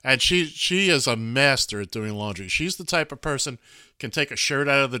 And she is a master at doing laundry. She's the type of person can take a shirt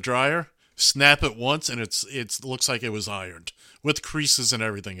out of the dryer, snap it once, and it looks like it was ironed with creases and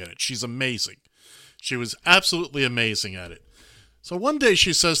everything in it. She's amazing. She was absolutely amazing at it. So one day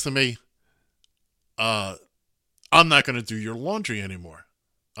she says to me, I'm not going to do your laundry anymore.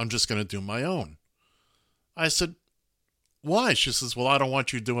 I'm just going to do my own. I said, why? She says, well, I don't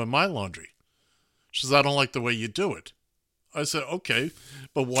want you doing my laundry. She says, I don't like the way you do it. I said, okay,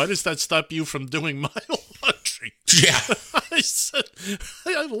 but why does that stop you from doing my laundry? Yeah. I said,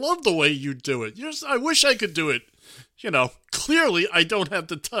 I love the way you do it. I wish I could do it. Clearly I don't have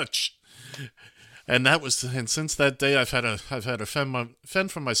the touch. And since that day, I've had to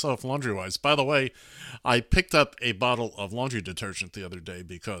fend for myself laundry-wise. By the way, I picked up a bottle of laundry detergent the other day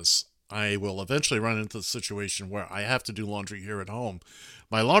because I will eventually run into the situation where I have to do laundry here at home.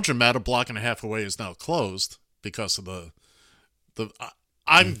 My laundromat, a block and a half away, is now closed because of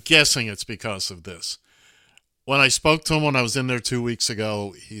I'm guessing it's because of this. When I spoke to him when I was in there 2 weeks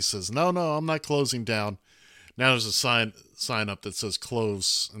ago, he says, no, I'm not closing down. Now there's a sign up that says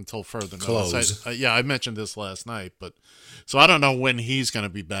close until further Close. notice. I mentioned this last night, but so I don't know when he's going to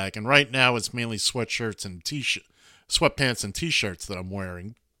be back. And right now it's mainly sweatshirts and sweatpants and t-shirts that I'm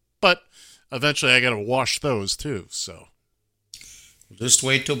wearing. But eventually I got to wash those too. So Just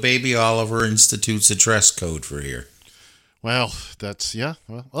wait till Baby Oliver institutes a dress code for here. well, that's yeah.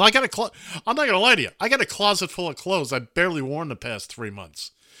 Well, I got I'm not going to lie to you. I got a closet full of clothes I've barely worn the past 3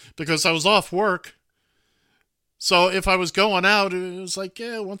 months because I was off work. So if I was going out, it was like,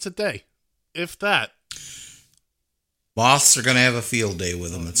 once a day, if that. Moths are going to have a field day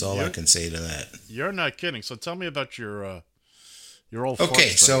with them. That's all I can say to that. You're not kidding. So tell me about your old. Okay,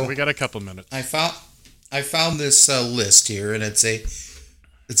 fart so we got a couple minutes. I found this list here, and it's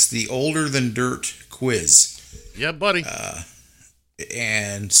the Older Than Dirt quiz. Yeah, buddy.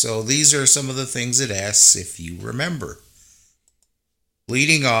 And so these are some of the things it asks if you remember.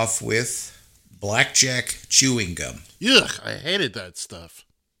 Leading off with Blackjack chewing gum. Ugh, I hated that stuff.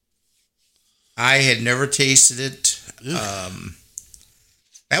 I had never tasted it.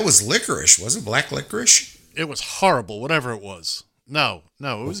 That was licorice, was it? Black licorice? It was horrible, whatever it was. No,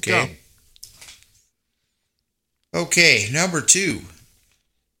 it was gum. Okay, number 2.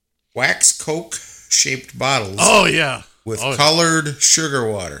 Wax Coke shaped bottles. Oh, yeah. With colored sugar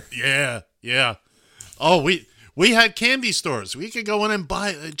water. Yeah. Oh, we had candy stores. We could go in and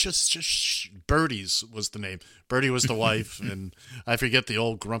buy just Birdie's was the name. Birdie was the wife, and I forget the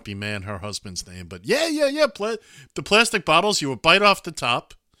old grumpy man, her husband's name. But yeah. The plastic bottles, you would bite off the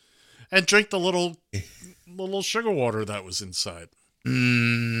top and drink the little sugar water that was inside.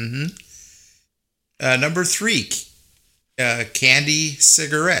 Mm-hmm. Number 3, candy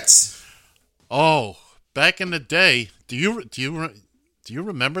cigarettes. Oh, back in the day, do you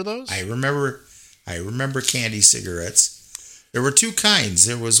remember those? I remember candy cigarettes. There were 2 kinds.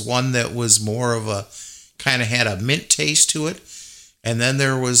 There was one that was more of a kind of had a mint taste to it, and then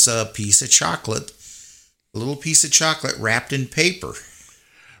there was a piece of chocolate, a little piece of chocolate wrapped in paper.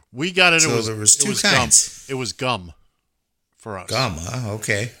 We got it. So there was 2 kinds. Gum. It was gum for us. Gum, huh?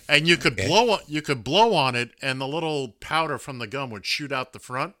 Okay. And you could blow on it, and the little powder from the gum would shoot out the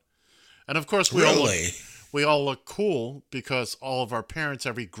front. And of course, we all look cool because all of our parents,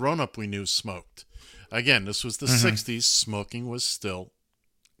 every grown up we knew, smoked. Again, this was the 60s. Smoking was still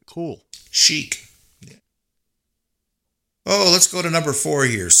cool. Chic. Yeah. Oh, let's go to number 4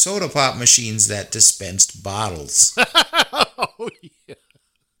 here. Soda pop machines that dispensed bottles. Oh, yeah.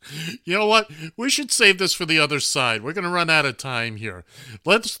 You know what? We should save this for the other side. We're going to run out of time here.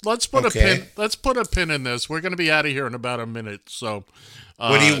 Let's put a pin. Let's put a pin in this. We're going to be out of here in about a minute. So,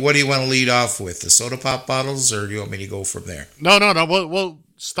 what do you want to lead off with? The soda pop bottles, or do you want me to go from there? No. We'll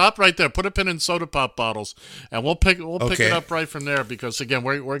stop right there. Put a pin in soda pop bottles, and we'll pick it up right from there because again,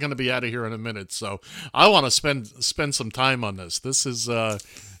 we're going to be out of here in a minute. So, I want to spend some time on this. This is good.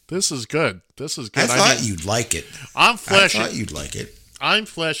 This is good. I thought you'd like it. I thought you'd like it. I'm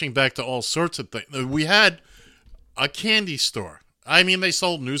flashing back to all sorts of things. We had a candy store. I mean, they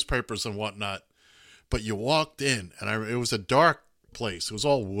sold newspapers and whatnot, but you walked in, and it was a dark place. It was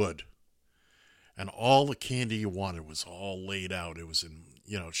all wood, and all the candy you wanted was all laid out. It was in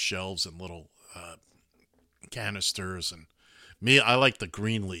shelves and little canisters. And I like the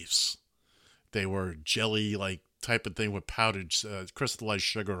green leaves. They were jelly like type of thing with powdered crystallized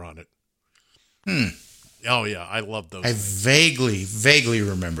sugar on it. Oh, yeah, I love those. I vaguely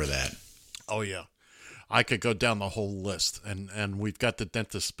remember that. Oh, yeah. I could go down the whole list, and we've got the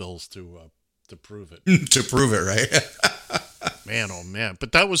dentist bills to prove it. To prove it, right? Man, oh, man.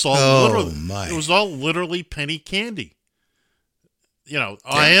 But that was all it was all literally penny candy.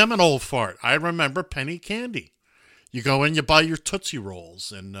 I am an old fart. I remember penny candy. You go in, you buy your Tootsie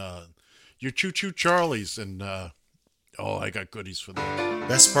Rolls and your Choo Choo Charlies, and I got goodies for them.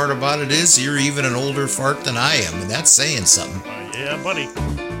 Best part about it is you're even an older fart than I am, and that's saying something. Yeah, buddy.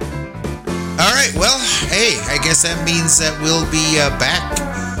 All right, well, hey, I guess that means that we'll be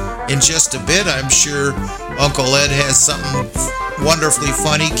back in just a bit. I'm sure Uncle Ed has something wonderfully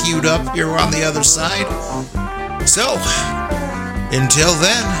funny queued up here on the other side. So, until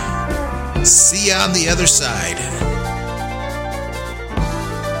then, see you on the other side.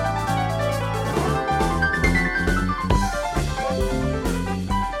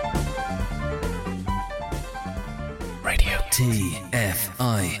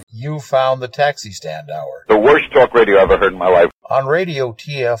 TFI. You found the Taxi Stand Hour. The worst talk radio I've ever heard in my life. On Radio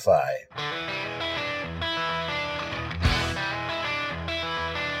TFI.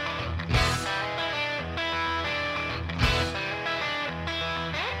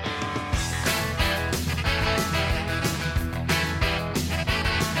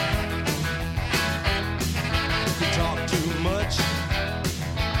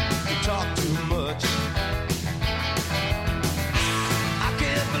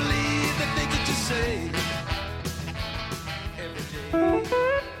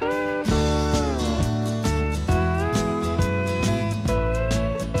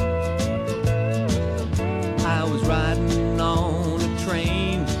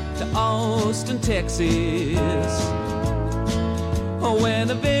 Austin, Texas.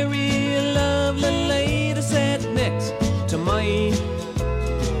 When a very lovely lady sat next to me.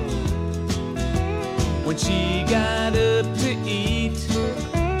 When she got up to eat,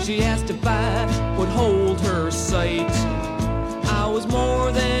 she asked if I would hold her sight. I was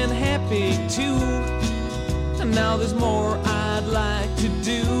more than happy to, and now there's more I'd like to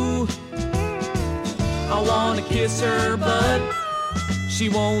do. I wanna kiss her, but she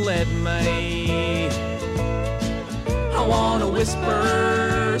won't let me. I wanna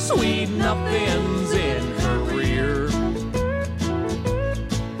whisper sweet nothings in her ear.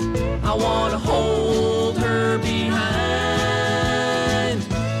 I wanna hold her behind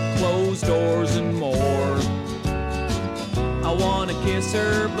closed doors and more. I wanna kiss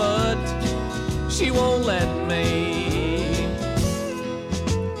her, but she won't let me.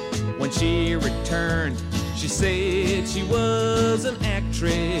 When she returned, she said she was an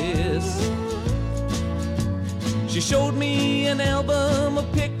actress. She showed me an album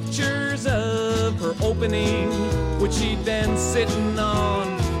of pictures of her opening, which she'd been sitting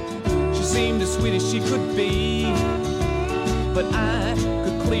on. She seemed as sweet as she could be, but I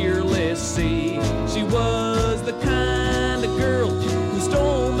could clearly see she was the kind of girl who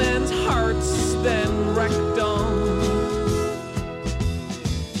stole men's hearts, then wrecked them.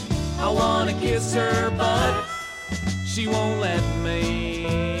 I wanna kiss her, but she won't let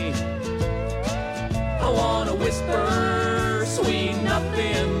me. I wanna whisper sweet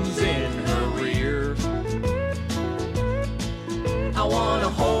nothings in her ear. I wanna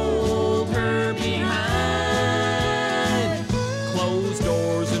hold her behind closed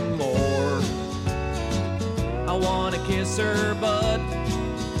doors and more. I wanna kiss her, but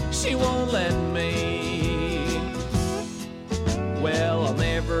she won't let me. Well, I'll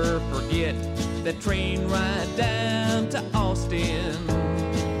never forget that train ride down to Austin.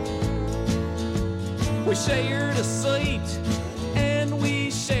 We shared a seat and we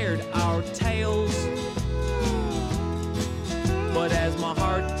shared our tales. But as my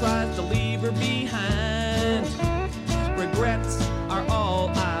heart tries to leave her behind, regrets are all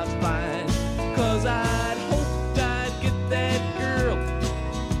I find. 'Cause I'd hoped I'd get that girl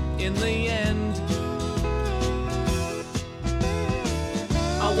in the end.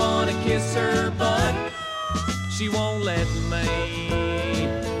 I wanna kiss her, but she won't let me.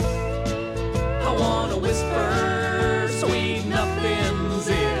 I wanna whisper sweet nothings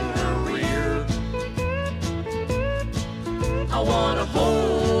in her ear. I wanna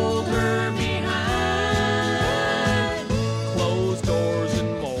hold her behind closed doors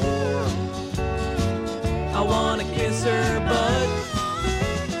and more. I wanna kiss her, but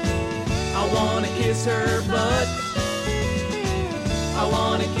I wanna kiss her, but I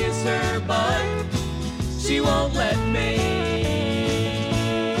wanna kiss her, but she won't let me.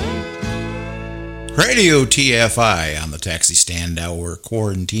 Radio TFI on the Taxi Stand Hour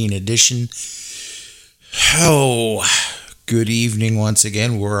Quarantine Edition. Oh, good evening once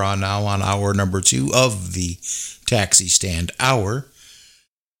again. We're now on hour number 2 of the Taxi Stand Hour.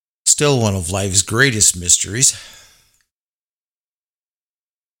 Still one of life's greatest mysteries.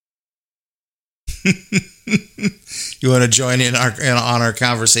 You want to join in on our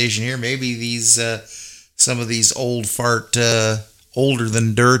conversation here? Maybe these some of these old fart, older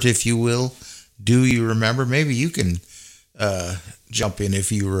than dirt, if you will. Do you remember? Maybe you can jump in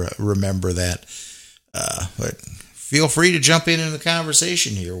if you remember that. But feel free to jump in the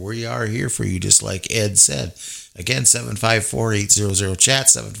conversation here. We are here for you, just like Ed said. Again, 754-800-CHAT,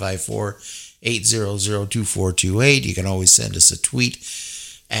 754-800-2428. You can always send us a tweet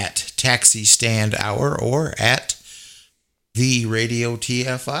at Taxi Stand Hour or at the Radio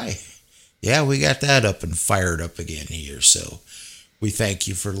TFI. Yeah, we got that up and fired up again here, so we thank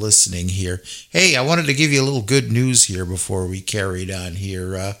you for listening here. Hey, I wanted to give you a little good news here before we carried on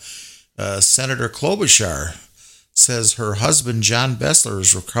here. Senator Klobuchar says her husband, John Bessler,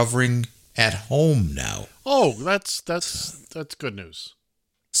 is recovering at home now. Oh, that's good news.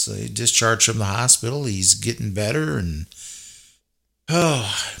 So he discharged from the hospital. He's getting better, and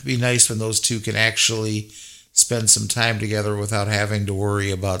it'd be nice when those two can actually spend some time together without having to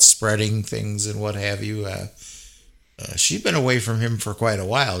worry about spreading things and what have you. She's been away from him for quite a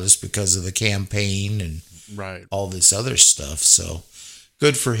while just because of the campaign and all this other stuff. So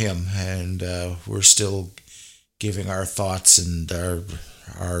good for him. And we're still giving our thoughts and our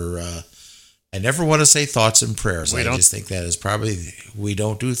I never want to say thoughts and prayers. I just think that is probably, we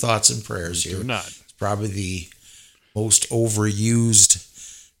don't do thoughts and prayers here. Do not. It's probably the most overused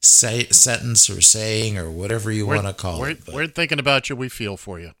sentence or saying or whatever you want to call it. We're thinking about you. We feel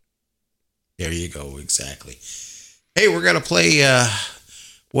for you. There you go. Exactly. Hey, we're going to play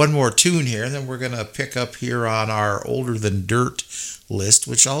one more tune here, and then we're going to pick up here on our Older Than Dirt list,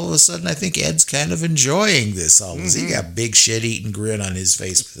 which all of a sudden I think Ed's kind of enjoying this album. He got a big shit-eating grin on his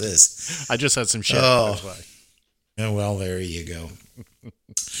face for this. I just had some shit. Oh. That's why. Oh, well, there you go.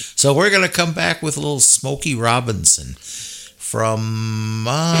 So we're going to come back with a little Smokey Robinson from,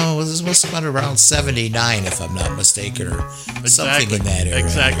 this must have been around 79, if I'm not mistaken, or something in that area.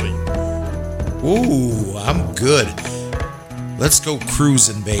 Exactly. Ooh, I'm good. Let's go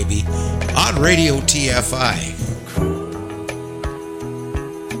cruising, baby, on Radio TFI.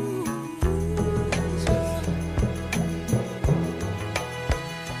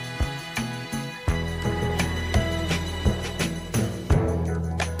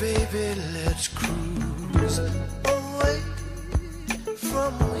 Baby, let's cruise away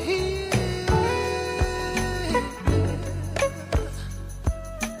from here.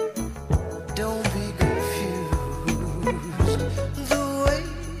 Don't be confused. The way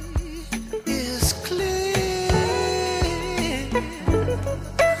is clear.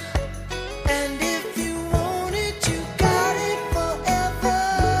 And if you want it, you got it forever.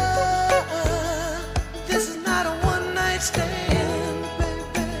 This is not a one-night stand.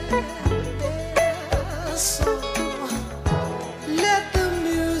 So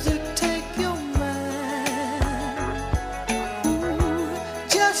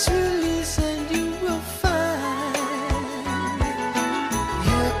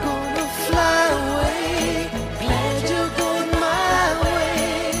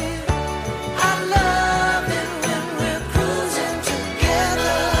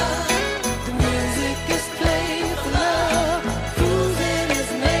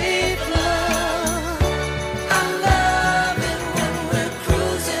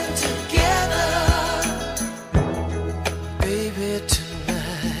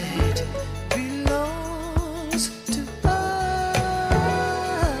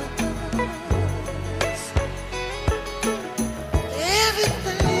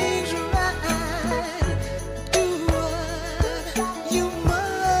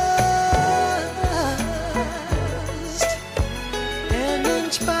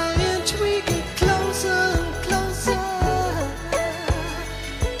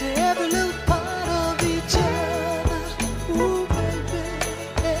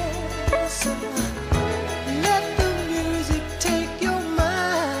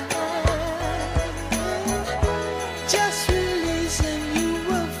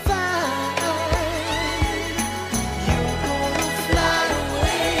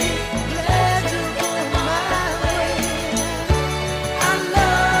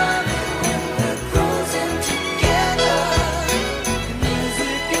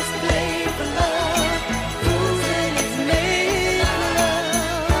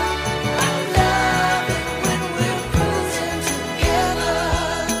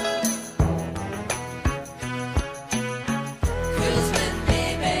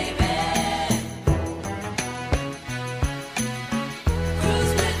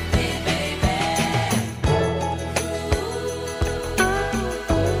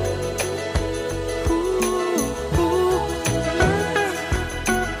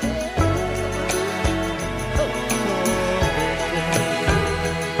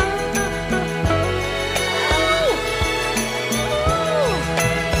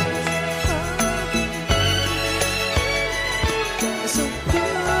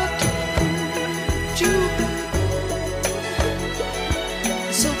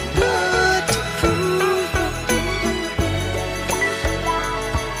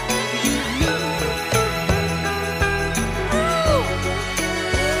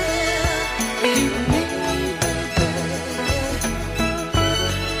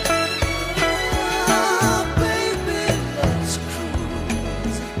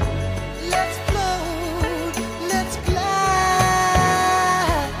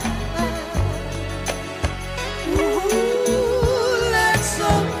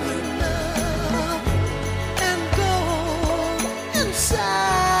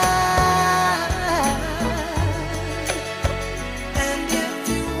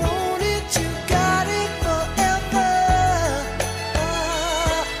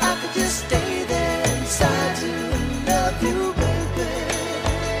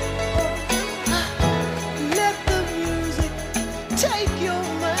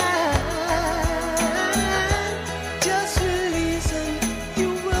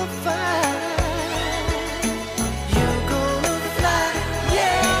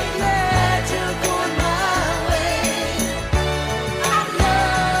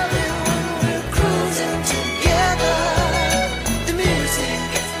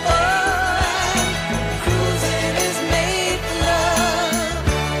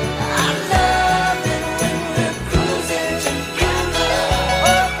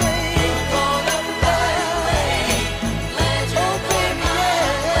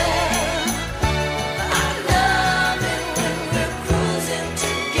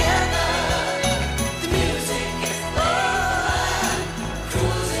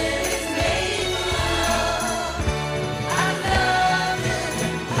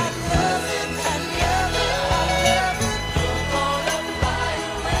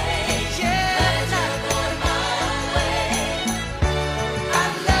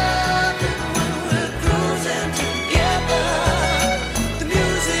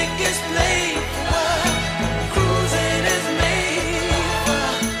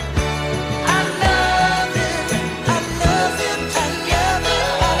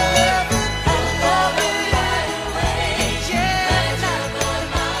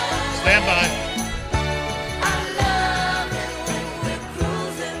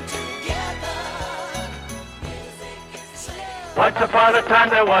Once upon a time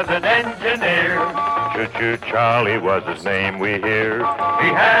there was an engineer. Choo-choo Charlie was his name, we hear. He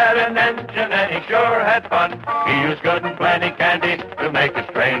had an engine and he sure had fun. He used good and plenty candy to make his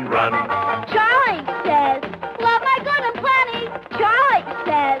train run. Charlie says, love my good and plenty. Charlie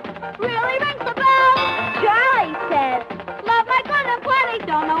says, really rings the bell. Charlie says, love my good and plenty.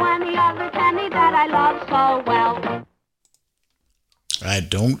 Don't know any other candy that I love so well. I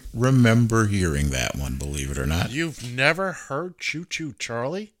don't remember hearing that one, believe it or not. You've never heard Choo Choo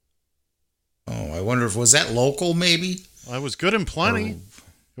Charlie? Oh, I wonder if was that local maybe? Well, it was Good and Plenty.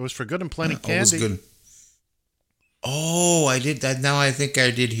 It was for Good and Plenty candy. It was good. Oh, I did that. Now I think I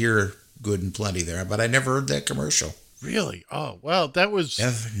did hear Good and Plenty there, but I never heard that commercial. Really? Oh, well, that was...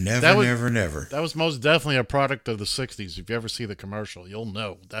 Never. That was most definitely a product of the 60s. If you ever see the commercial, you'll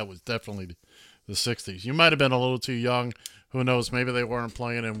know that was definitely the 60s. You might have been a little too young. Who knows? Maybe they weren't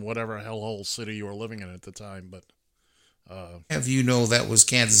playing in whatever hellhole city you were living in at the time, but... Have you know that was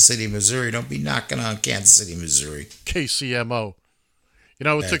Kansas City, Missouri? Don't be knocking on Kansas City, Missouri. KCMO. You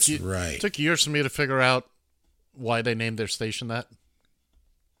know, it Right. took years for me to figure out why they named their station that.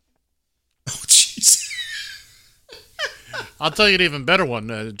 Oh, jeez. I'll tell you an even better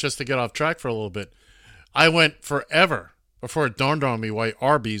one, just to get off track for a little bit. I went forever before it dawned on me why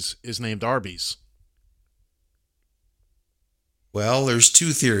Arby's is named Arby's. Well, there's two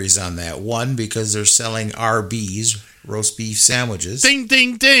theories on that. One, because they're selling RBs, roast beef sandwiches. Ding,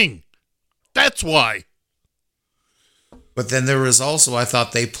 ding, ding. That's why. But then there was also, I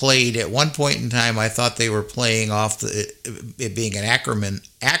thought they played, at one point in time, I thought they were playing off it being an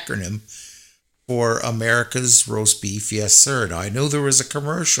acronym for America's Roast Beef, Yes Sir. Now, I know there was a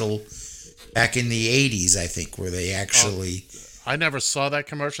commercial back in the 80s, I think, where they actually... I never saw that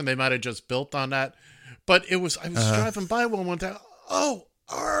commercial. They might have just built on that. But I was driving by one time. Oh,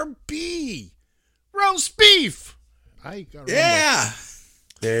 RB. Roast beef. Yeah.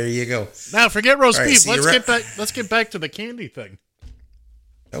 There you go. Now forget roast All right, beef. so Let's get back to the candy thing.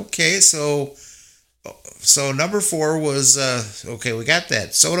 Okay, so number 4 was okay, we got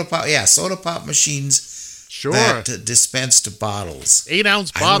that. Soda pop machines. Sure. That dispensed bottles.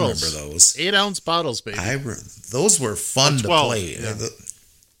 8-ounce bottles. I remember those. 8-ounce bottles, baby. Those were fun to 12, play.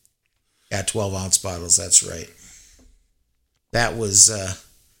 Yeah, 12-ounce bottles, that's right. That was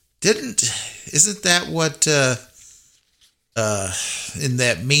isn't that what in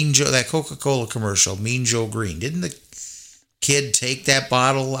that Coca-Cola commercial, Mean Joe Green, didn't the kid take that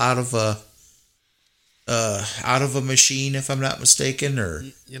bottle out of a machine, if I'm not mistaken? Or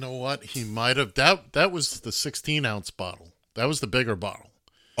you know what, he might have. That was the 16-ounce bottle. That was the bigger bottle.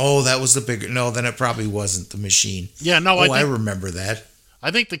 Oh, that was the bigger. No, then it probably wasn't the machine. Yeah, no, I remember that. I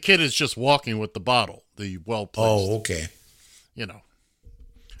think the kid is just walking with the bottle, the well-placed. Oh, okay. You know.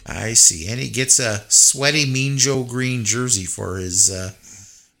 I see. And he gets a sweaty Mean Joe Green jersey for his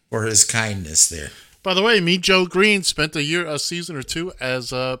kindness there. By the way, Mean Joe Green spent a season or two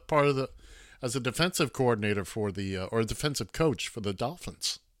as a defensive coordinator for or defensive coach for the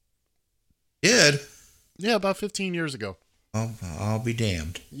Dolphins. Did? Yeah, about 15 years ago. Oh, I'll be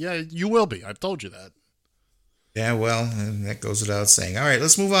damned. Yeah, you will be. I've told you that. Yeah, well, that goes without saying. All right,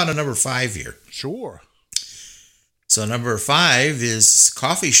 let's move on to number 5 here. Sure. So number 5 is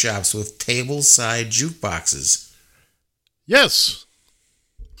coffee shops with table-side jukeboxes. Yes.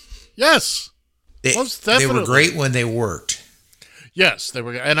 They were great when they worked. Yes, they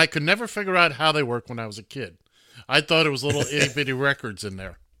were. And I could never figure out how they worked when I was a kid. I thought it was little itty-bitty records in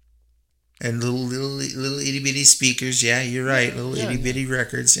there. And little itty-bitty speakers. Yeah, you're right. Itty-bitty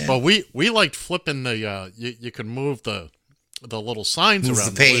records. Yeah. But we liked flipping the, you could move the little signs move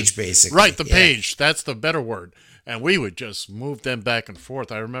around. The page, basically. Right, the page. That's the better word. And we would just move them back and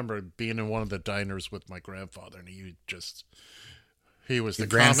forth. I remember being in one of the diners with my grandfather, and he was Your the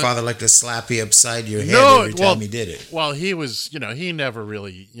grandfather liked to slap you upside your head every time he did it. Well, he was, he never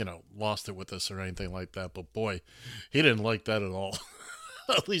really, lost it with us or anything like that. But boy, he didn't like that at all.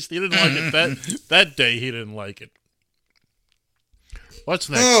 At least he didn't like it that day. He didn't like it. What's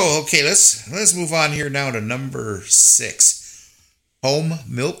next? Oh, okay. Let's move on here now to number 6. Home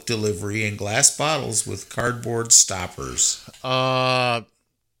milk delivery in glass bottles with cardboard stoppers. I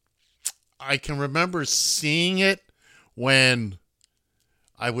can remember seeing it when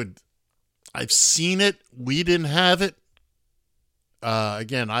I've seen it. We didn't have it.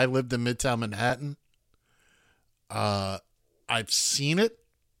 Again, I lived in Midtown Manhattan. I've seen it.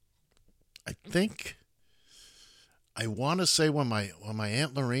 I want to say when my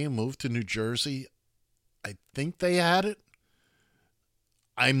Aunt Lorraine moved to New Jersey, I think they had it.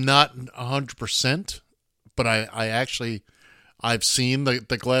 I'm not 100%, but I've seen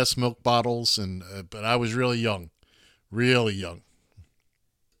the glass milk bottles, but I was really young Really young.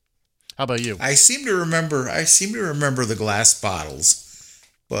 How about you? I seem to remember the glass bottles,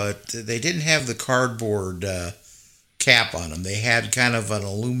 but they didn't have the cardboard cap on them. They had kind of an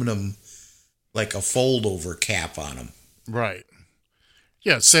aluminum, like a fold-over cap on them. Right.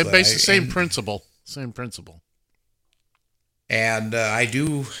 Yeah, same principle. Same principle. And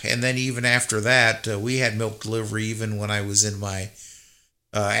and then even after that, we had milk delivery even when I was in my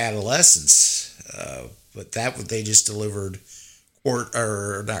adolescence. But they just delivered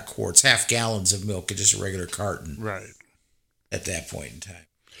not quarts, half gallons of milk in just a regular carton. Right. At that point in time.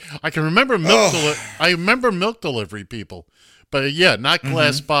 I can remember I remember milk delivery people, but yeah, not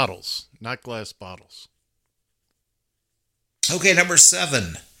glass bottles. Not glass bottles. Okay, number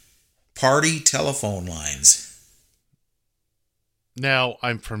 7, party telephone lines. Now,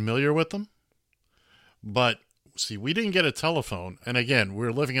 I'm familiar with them, but see, we didn't get a telephone. And again, we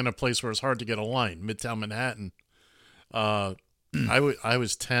were living in a place where it's hard to get a line, Midtown Manhattan. I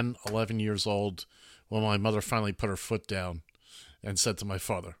was 10, 11 years old when my mother finally put her foot down and said to my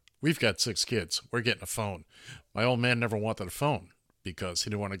father, "We've got 6 kids. We're getting a phone." My old man never wanted a phone because he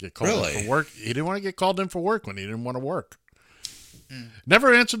didn't want to get called in for work. He didn't want to get called in for work when he didn't want to work.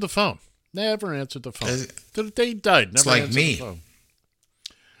 Never answered the phone. Never answered the phone. To the day he died. Never answered the phone.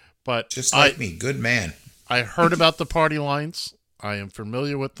 But just like me, good man. I heard about the party lines. I am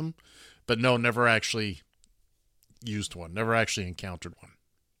familiar with them, but no, never actually used one. Never actually encountered one.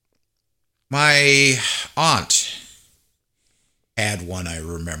 My aunt had one, I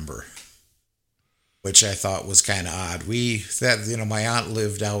remember, which I thought was kind of odd. My aunt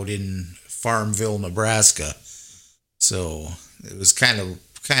lived out in Farmville, Nebraska, so it was kind of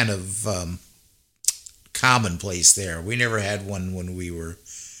commonplace there. We never had one when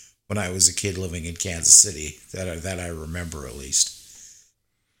I was a kid living in Kansas City, that I remember at least.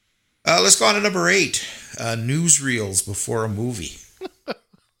 Let's go on to number 8, newsreels before a movie.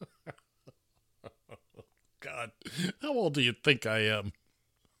 God, how old do you think I am?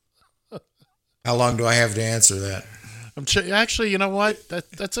 How long do I have to answer that? Actually, you know what?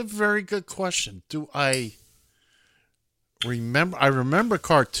 That's a very good question. Do I remember? I remember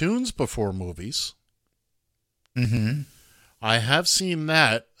cartoons before movies. Mm-hmm. I have seen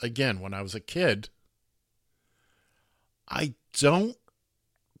that, again, when I was a kid. I don't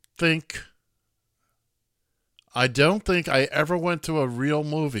think I ever went to a real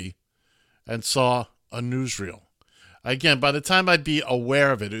movie and saw a newsreel. Again, by the time I'd be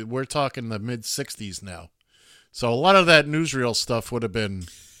aware of it, we're talking the mid-'60s now. So a lot of that newsreel stuff would have been...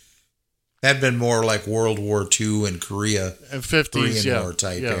 That'd been more like World War II and Korea. And 50s, Korean War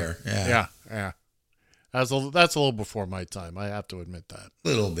type there. Yeah. That's a little before my time. I have to admit that. A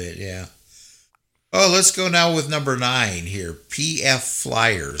little bit, yeah. Oh, let's go now with number 9 here. PF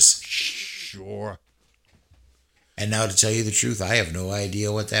Flyers. Sure. And now, to tell you the truth, I have no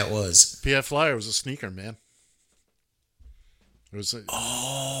idea what that was. PF Flyer was a sneaker, man. It was.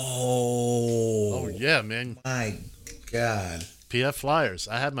 Oh yeah, man. My God. PF Flyers.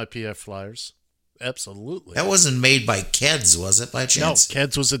 I had my PF Flyers. Absolutely. That wasn't made by Keds, was it, by chance? No,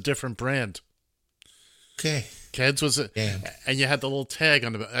 Keds was a different brand. Okay. Keds was Damn. And you had the little tag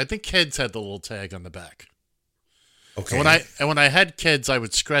on the back. I think Keds had the little tag on the back. Okay. And when I had Keds, I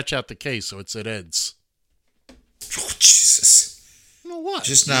would scratch out the case so it said Eds. Oh, Jesus. You know what?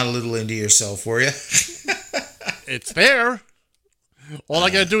 Just not a little into yourself, were you? It's there. All I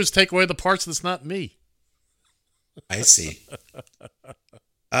got to do is take away the parts that's not me. I see.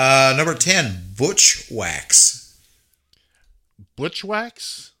 Number 10, Butch Wax. Butch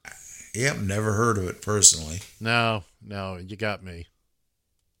Wax? Yep, never heard of it personally. No, you got me.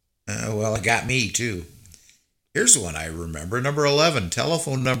 Well, it got me too. Here's one I remember. Number 11,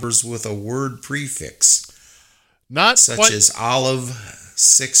 telephone numbers with a word prefix. Such as Olive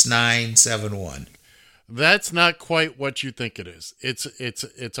 6971. That's not quite what you think it is.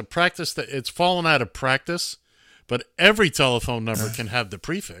 It's a practice that it's fallen out of practice, but every telephone number can have the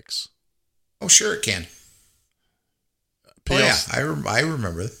prefix. Oh, sure it can. I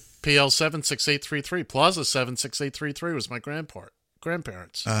remember. PL 76833, Plaza 76833 was my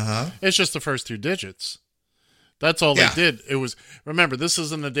grandparents. It's just the first 2 digits. That's all they did. It was, remember, this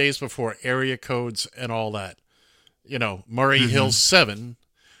is in the days before area codes and all that. You know, Murray Hill 7.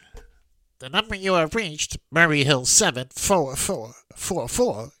 The number you have reached, Murray Hill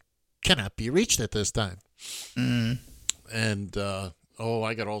 74444, cannot be reached at this time. Mm-hmm. And, I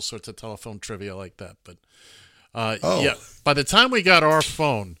got all sorts of telephone trivia like that. But, yeah, by the time we got our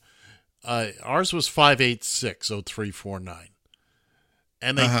phone, ours was 586-0349.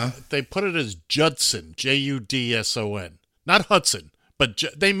 And they put it as Judson, Judson. Not Hudson, but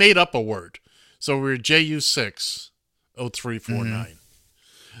they made up a word. So we were JU6. 0349.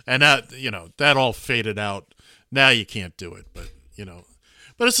 And that, that all faded out. Now you can't do it, but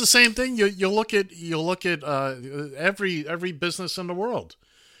but it's the same thing. You look at every business in the world.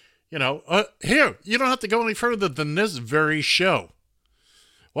 Here, you don't have to go any further than this very show.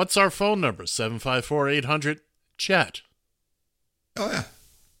 What's our phone number? 754-800-CHAT. Oh, yeah.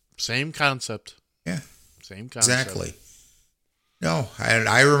 Same concept. Yeah. Same concept. Exactly. No,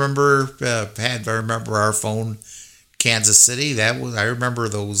 I remember. I remember our phone, Kansas City. I remember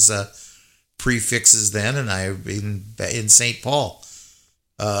those prefixes then, and in St. Paul,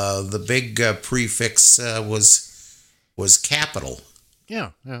 the big prefix was capital.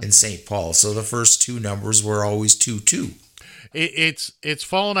 Yeah. In St. Paul, so the first two numbers were always 22. It's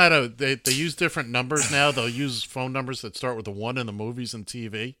fallen out of. They use different numbers now. They'll use phone numbers that start with a 1 in the movies and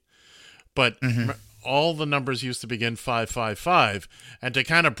TV, but all the numbers used to begin 555, and to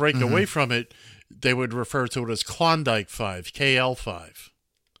kind of break away from it, they would refer to it as Klondike 5, KL5,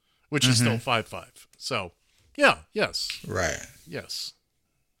 which is still 55. So, yes, right, yes.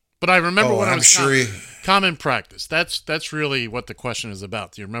 But I remember when it was sure common practice. That's really what the question is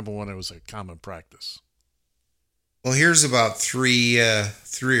about. Do you remember when it was a common practice? Well, here's about three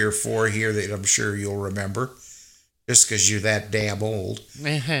or four here that I'm sure you'll remember, just because you're that damn old.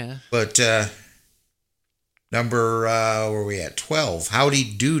 But number, where are we at? 12. Howdy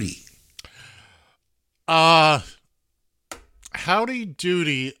Doody. Howdy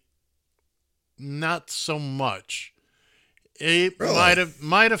Doody, not so much. It Really?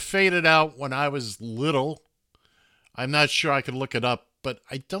 might have faded out when I was little. I'm not sure. I could look it up, but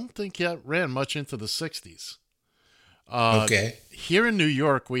I don't think it ran much into the 60s. Okay. Here in New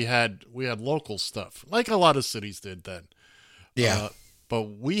York, we had local stuff, like a lot of cities did then. Yeah. But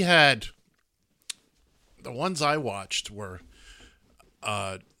we had the ones I watched were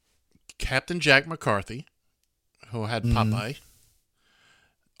Captain Jack McCarthy, who had Popeye,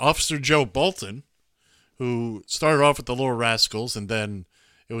 Officer Joe Bolton, who started off with the Little Rascals, and then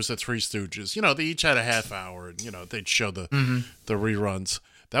it was the Three Stooges. They each had a half hour, and they'd show the reruns.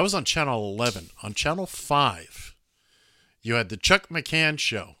 That was on Channel 11. On Channel 5, you had the Chuck McCann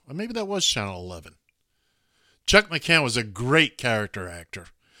Show. Or maybe that was Channel 11. Chuck McCann was a great character actor.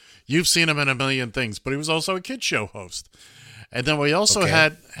 You've seen him in a million things, but he was also a kid show host. And then we also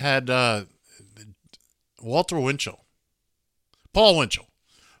had Walter Winchell. Paul Winchell.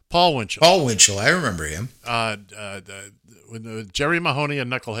 I remember him. Jerry Mahoney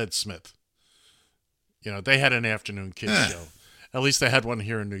and Knucklehead Smith. They had an afternoon kids show. At least they had one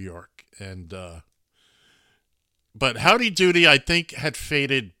here in New York. And but Howdy Doody, I think, had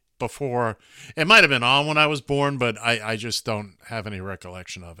faded before. It might have been on when I was born, but I just don't have any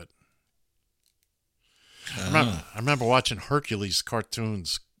recollection of it. I remember watching Hercules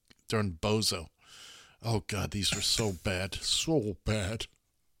cartoons during Bozo. Oh, God, these were so bad. So bad.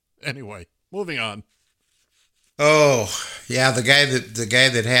 Anyway, moving on. Oh, yeah, the guy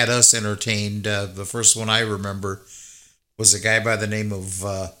that had us entertained, the first one I remember was a guy by the name of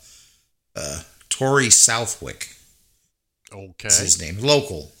Torrey Southwick. Okay. That's his name.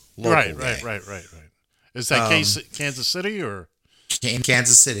 Local right. guy. Right. Is that Kansas City or? In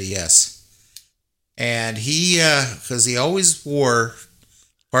Kansas City, yes. And he, because he always wore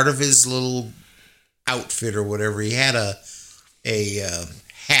part of his little outfit or whatever, he had a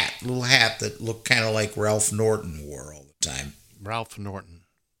little hat that looked kind of like Ralph Norton wore all the time. Ralph Norton.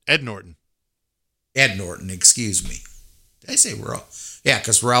 Ed Norton, excuse me. Did I say Ralph? Yeah,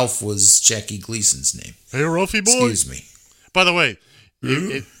 because Ralph was Jackie Gleason's name. Hey, Ralphie boy. Excuse me. By the way,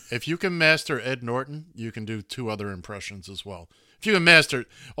 if you can master Ed Norton, you can do two other impressions as well. If you can master,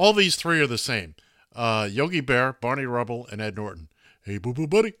 all these three are the same. Yogi Bear, Barney Rubble, and Ed Norton. Hey, boo-boo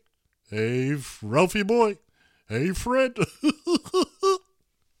buddy. Hey, Ralphie boy. Hey, Fred.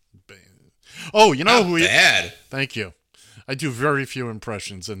 Oh, you know Not bad. Thank you. I do very few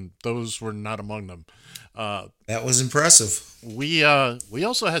impressions, and those were not among them. That was impressive. We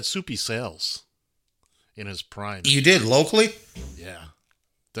also had Soupy Sales in his prime. You did locally? Yeah.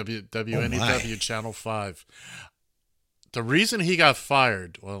 WNEW Channel 5. The reason he got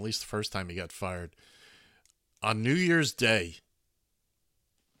fired, well, at least the first time he got fired, on New Year's Day,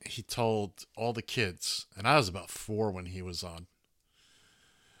 he told all the kids, and I was about 4 when he was on,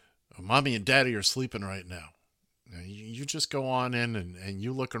 Mommy and Daddy are sleeping right now. You just go on in and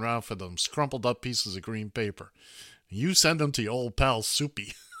you look around for them scrumpled up pieces of green paper. You send them to your old pal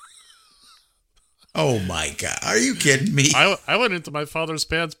Soupy. Oh my God. Are you kidding me? I went into my father's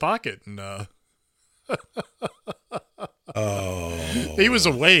pants pocket and oh. He was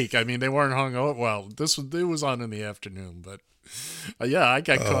awake. I mean, they weren't hung out. Well, it was on in the afternoon, but Yeah, I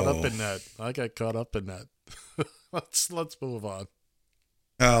got caught up Oh. in that. Let's move on.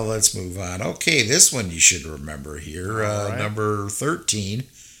 Oh, let's move on. Okay, this one you should remember here. All right. Number 13,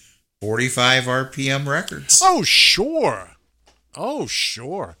 45 RPM records. Oh, sure. Oh,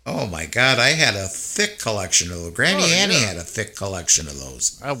 sure. Oh my God, I had a thick collection of those. Granny Oh, Annie yeah. had a thick collection of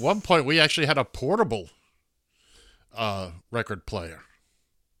those. At one point, we actually had a portable record player.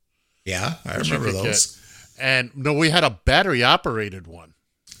 Yeah, I that you remember could those. get. And no, we had a battery operated one.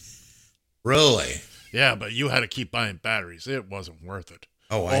 Really? Yeah, but you had to keep buying batteries. It wasn't worth it.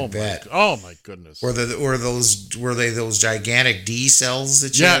 Oh, I bet. Oh my goodness. Were they those gigantic D cells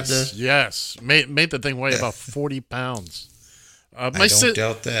that you had Yes, to? yes. Made the thing weigh about 40 pounds. I don't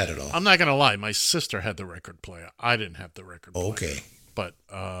doubt that at all. I'm not gonna lie. My sister had the record player. I didn't have the record player. Okay. But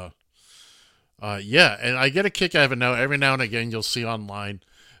yeah, and I get a kick out of it now. Every now and again, you'll see online,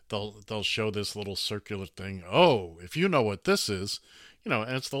 they'll show this little circular thing. Oh, if you know what this is, and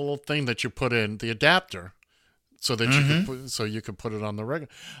it's the little thing that you put in the adapter, so that you can put it on the record.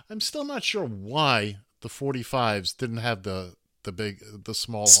 I'm still not sure why the 45s didn't have the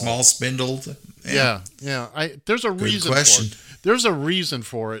small spindled. Yeah. There's a reason question. for it. There's a reason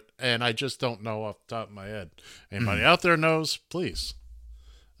for it, and I just don't know off the top of my head. Anybody out there knows? Please.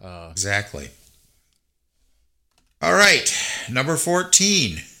 Exactly. All right, number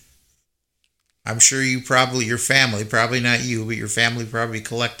 14. I'm sure your family, probably not you, but your family probably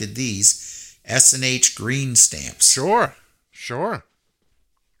collected these S&H green stamps. Sure.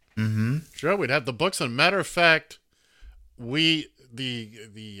 Mm-hmm. Sure, we'd have the books. And matter of fact, the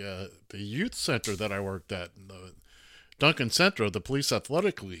youth center that I worked at, the Duncan Centro, the Police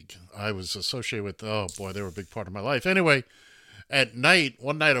Athletic League, I was associated with. Oh boy, they were a big part of my life. Anyway, at night,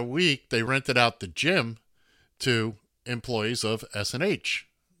 one night a week, they rented out the gym to employees of S&H,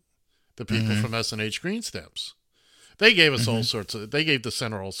 the people from S&H Green Stamps. They gave us they gave the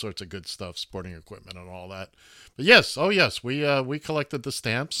center all sorts of good stuff, sporting equipment and all that. But yes, we collected the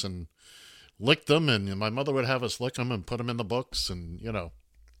stamps and licked them, and my mother would have us lick them and put them in the books, and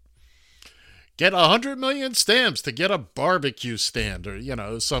get 100 million stamps to get a barbecue stand, or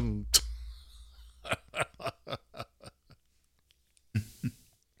some.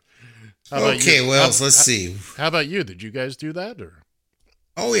 Let's see. How about you? Did you guys do that, or?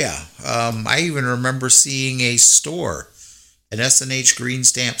 Oh yeah, I even remember seeing a store, an S&H green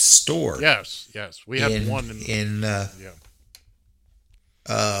stamp store. Yes, we had one it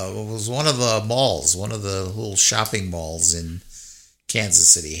was one of the malls, one of the little shopping malls in Kansas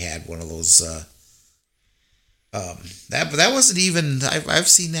City had one of those. That wasn't even. I've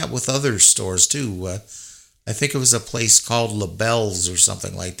seen that with other stores too. I think it was a place called LaBelle's or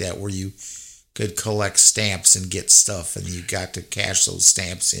something like that, where you could collect stamps and get stuff, and you got to cash those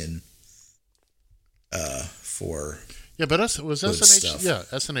stamps in for. Yeah, but was good S&H? stuff. Yeah,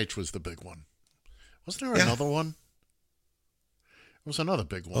 S&H was the big one. Wasn't there another one? There was another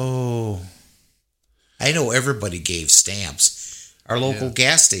big one. Oh, I know everybody gave stamps. Our local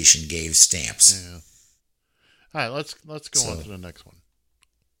gas station gave stamps. Yeah. All right, let's go on to the next one.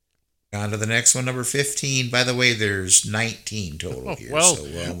 On to the next one, number 15. By the way, there's 19 total here. Well, so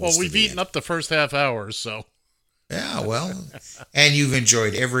we're almost we've to the eaten up the first half hour, so. Yeah, well, and you've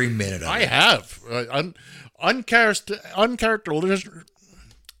enjoyed every minute of it. I have. Uncharacteristically.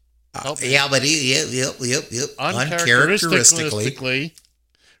 Uncharacteristically,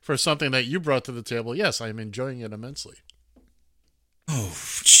 for something that you brought to the table, yes, I am enjoying it immensely. Oh,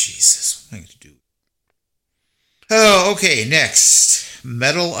 Jesus. What am I going to do? Oh, okay, next.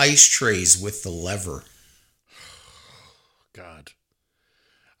 Metal ice trays with the lever. God.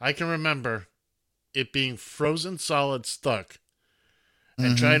 I can remember it being frozen solid stuck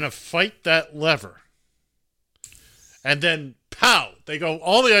and trying to fight that lever. And then, pow,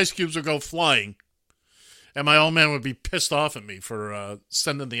 all the ice cubes would go flying. And my old man would be pissed off at me for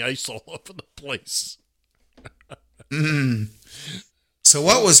sending the ice all over the place. So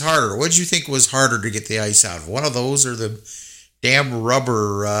what was harder? What did you think was harder to get the ice out of? One of those or the damn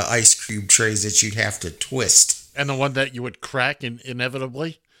rubber ice cube trays that you'd have to twist? And the one that you would crack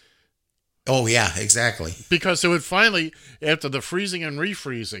inevitably? Oh, yeah, exactly. Because it would finally, after the freezing and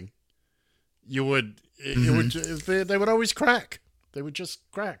refreezing, they would always crack. They would just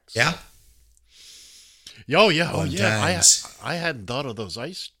crack. Yeah. Oh, yeah. Times. I hadn't thought of those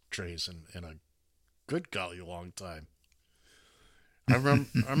ice trays in a good golly long time. I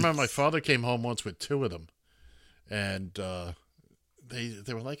remember my father came home once with two of them, and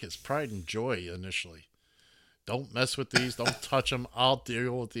they were like his pride and joy initially. Don't mess with these. Don't touch them. I'll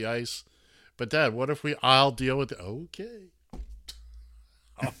deal with the ice. But Dad, what if I'll deal with it? Okay.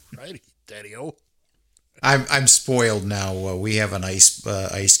 All righty, Daddy-o. I'm spoiled now. We have an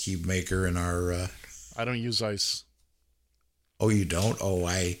ice cube maker in our. I don't use ice. Oh, you don't? Oh, No.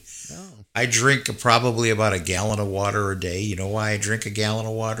 I drink probably about a gallon of water a day. You know why I drink a gallon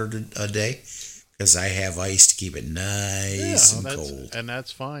of water a day? Because I have ice to keep it nice and cold. And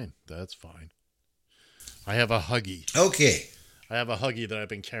that's fine. That's fine. I have a Huggy. Okay. I have a Huggy that I've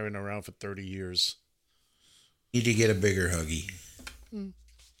been carrying around for 30 years. Need to get a bigger Huggy.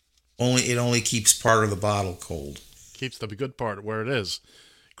 It only keeps part of the bottle cold. Keeps the good part where it is.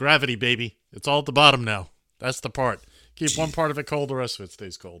 Gravity, baby. It's all at the bottom now. That's the part. Keep one part of it cold, the rest of it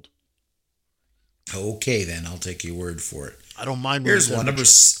stays cold. Okay, then. I'll take your word for it. I don't mind. Here's one.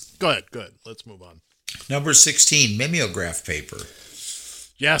 Go ahead. Let's move on. Number 16, mimeograph paper.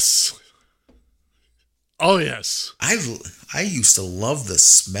 Yes. Oh, yes. I used to love the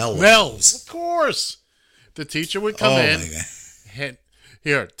smell of those. Of course. The teacher would come in. My God.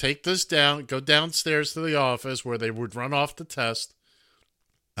 Here, take this down. Go downstairs to the office where they would run off the test.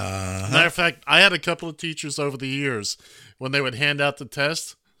 Matter of fact, I had a couple of teachers over the years when they would hand out the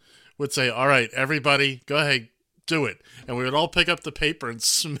test, would say, all right, everybody, go ahead, do it. And we would all pick up the paper and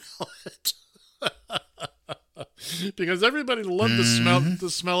smell it. Because everybody loved the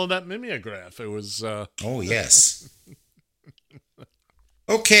smell of that mimeograph. It was... Oh, yes.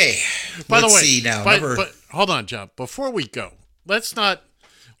 Okay. By the way, see now. But hold on, John. Before we go, let's not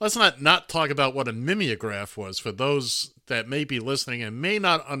talk about what a mimeograph was for those that may be listening and may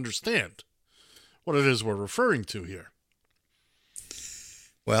not understand what it is we're referring to here.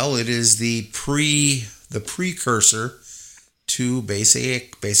 Well, it is the precursor to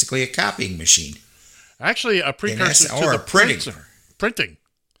basically a copying machine. Actually, a precursor to or the a printing.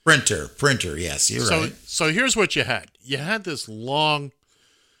 Printer. Yes, you're right. So here's what you had. You had this long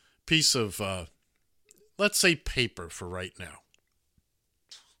piece of, let's say, paper for right now.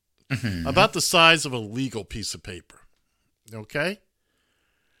 Mm-hmm. About the size of a legal piece of paper. Okay?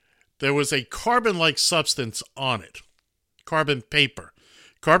 There was a carbon-like substance on it. Carbon paper.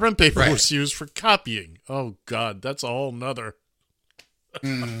 Carbon paper was used for copying. Oh, God, that's a whole nother.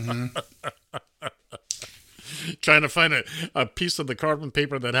 Mm-hmm. Trying to find a piece of the carbon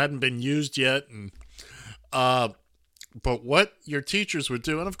paper that hadn't been used yet. And but what your teachers would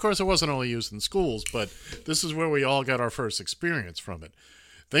do, and of course it wasn't only used in schools, but this is where we all got our first experience from it.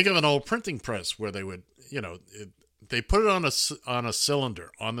 Think of an old printing press where they would, they put it on a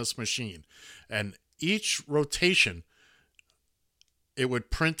cylinder on this machine, and each rotation, it would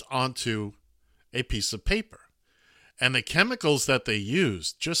print onto a piece of paper. And the chemicals that they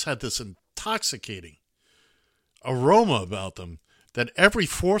used just had this intoxicating aroma about them that every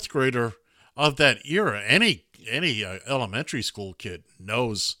fourth grader of that era, any elementary school kid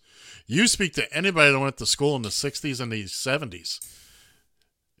knows. You speak to anybody that went to school in the 60s and the 70s.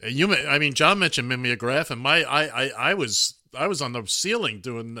 John mentioned mimeograph, and I was on the ceiling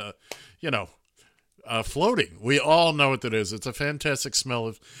doing, floating. We all know what it is. It's a fantastic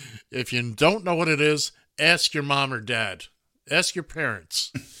smell. If you don't know what it is, ask your mom or dad. Ask your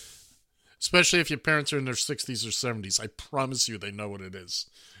parents. Especially if your parents are in their 60s or 70s. I promise you they know what it is.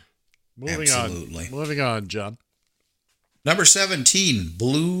 Absolutely. Moving on, John. Number 17,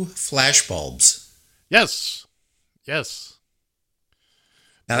 blue flash bulbs. Yes. Now,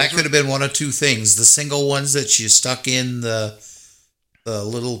 that could have been one of two things. The single ones that you stuck in the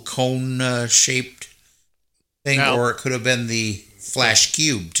little cone-shaped thing, now, or it could have been the flash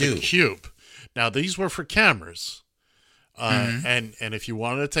cube, too. The cube. Now, these were for cameras. And if you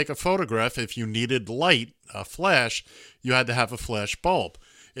wanted to take a photograph, if you needed light, a flash, you had to have a flash bulb.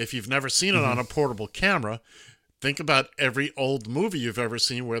 If you've never seen it on a portable camera, think about every old movie you've ever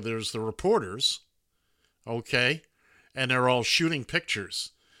seen where there's the reporters, okay, and they're all shooting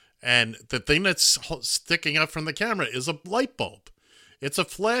pictures. And the thing that's sticking up from the camera is a light bulb. It's a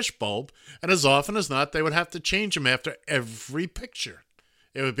flash bulb, and as often as not, they would have to change them after every picture.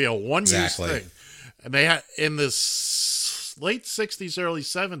 It would be a one-use thing. And they had, in this late 60s, early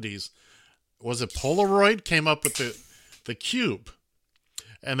 70s, was it Polaroid came up with the cube.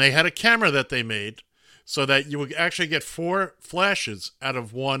 And they had a camera that they made so that you would actually get 4 flashes out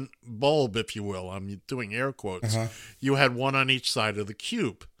of one bulb, if you will. I'm doing air quotes. You had one on each side of the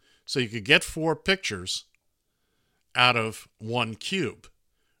cube. So you could get 4 pictures out of one cube.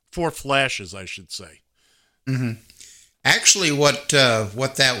 4 flashes, I should say. Mm-hmm. Actually, what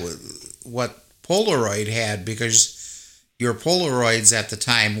Polaroid had, because your Polaroids at the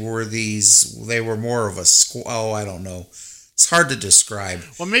time were they were more of a I don't know. It's hard to describe.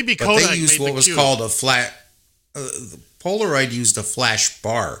 Well, maybe but Kodak they used made what the was cube. called a flat. Polaroid used a flash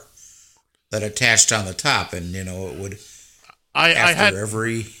bar that attached on the top, and it would. I had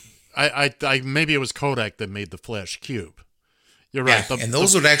I maybe it was Kodak that made the flash cube. You're right. Yeah, and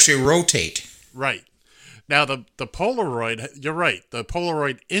those would actually rotate. Right. Now, the Polaroid, you're right, the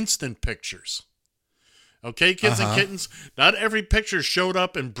Polaroid instant pictures. Okay, kids and kittens, not every picture showed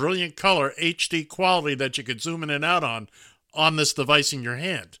up in brilliant color, HD quality that you could zoom in and out on this device in your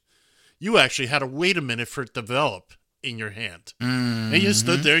hand. You actually had to wait a minute for it to develop in your hand. And you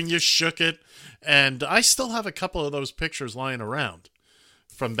stood there and you shook it. And I still have a couple of those pictures lying around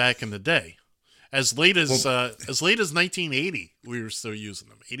from back in the day. As late as 1980, we were still using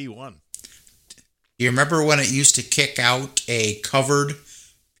them. 81. Do you remember when it used to kick out a covered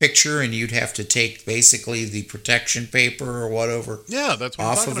picture and you'd have to take basically the protection paper or whatever? Yeah, that's what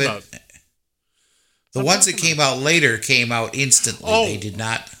off I'm of talking it. about. The ones that came out later came out instantly. Oh, they did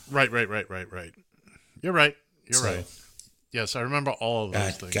not. Right. You're right. You're right. Yes, I remember all of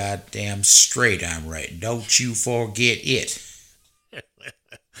those things. Goddamn straight I'm right. Don't you forget it.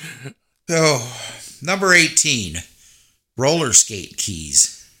 So, number 18, roller skate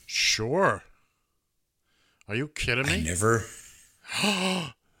keys. Sure. Are you kidding me? I never.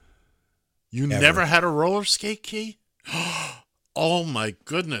 You never had a roller skate key? Oh my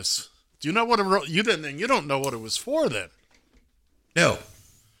goodness! Do you know what you didn't? You don't know what it was for then? No.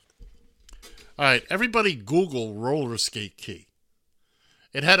 All right, everybody, Google roller skate key.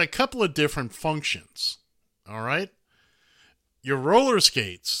 It had a couple of different functions. All right. Your roller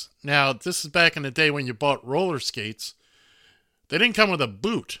skates. Now, this is back in the day when you bought roller skates. They didn't come with a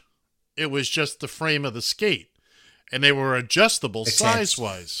boot. It was just the frame of the skate. And they were adjustable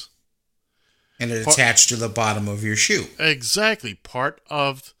size-wise. And it attached to the bottom of your shoe. Exactly. Part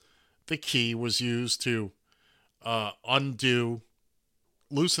of the key was used to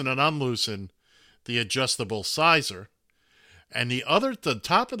loosen and unloosen the adjustable sizer. And the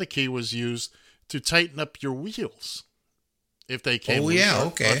top of the key was used to tighten up your wheels. If they came loose,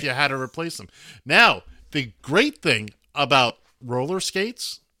 or if you had to replace them. Now, the great thing about roller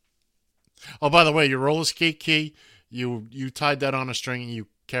skates. Oh, by the way, your roller skate key, you tied that on a string and you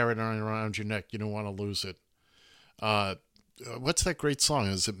carried it around your neck. You don't want to lose it. What's that great song?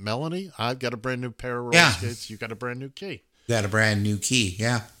 Is it Melanie? I've got a brand new pair of roller skates. You got a brand new key. Got a brand new key,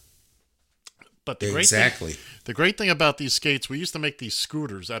 yeah. But the great thing about these skates, we used to make these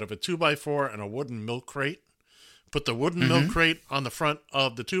scooters out of a 2x4 and a wooden milk crate. Put the wooden milk crate on the front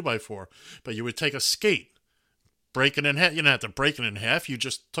of the 2x4, but you would take a skate, break it in half. You didn't have to break it in half. You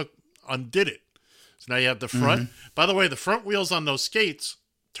just undid it. So now you have the front. By the way, the front wheels on those skates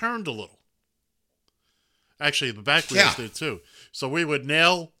turned a little. Actually, the back wheels did too. So we would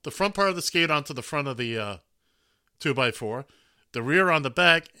nail the front part of the skate onto the front of the 2x4, the rear on the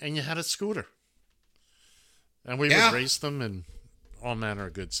back, and you had a scooter. And we would race them and all manner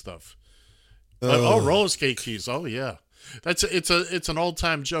of good stuff. Roller skate keys. Oh yeah, it's an old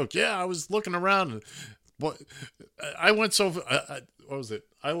time joke. Yeah, I was looking around. And I went so what was it?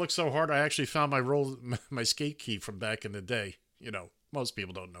 I looked so hard. I actually found my skate key from back in the day. You know, most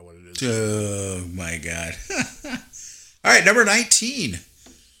people don't know what it is. Oh my god! All right, number 19,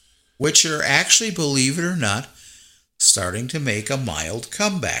 which are actually, believe it or not, starting to make a mild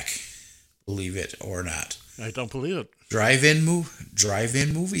comeback. Believe it or not. I don't believe it. Drive-in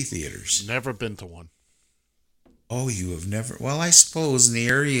movie theaters. Never been to one. Oh, you have never? Well, I suppose in the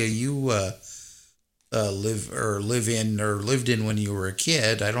area you lived in when you were a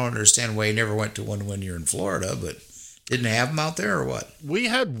kid. I don't understand why you never went to one when you're in Florida, but didn't have them out there or what? We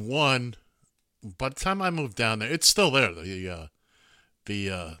had one. By the time I moved down there, it's still there. The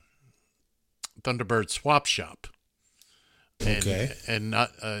Thunderbird Swap Shop. And, and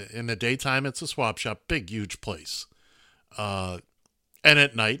in the daytime, it's a swap shop, big, huge place. And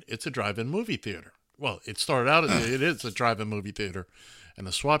at night, it's a drive-in movie theater. Well, it started out, it is a drive-in movie theater, and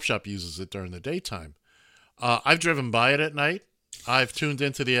the swap shop uses it during the daytime. I've driven by it at night. I've tuned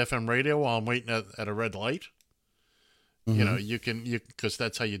into the FM radio while I'm waiting at a red light. You know, because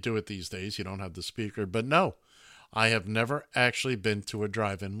that's how you do it these days. You don't have the speaker. But no, I have never actually been to a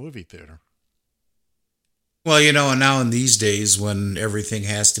drive-in movie theater. Well, you know, and now in these days when everything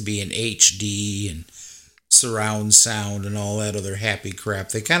has to be in HD and surround sound and all that other happy crap,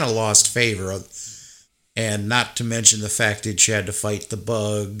 they kind of lost favor. And not to mention the fact that you had to fight the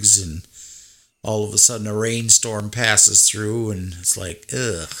bugs and all of a sudden a rainstorm passes through and it's like,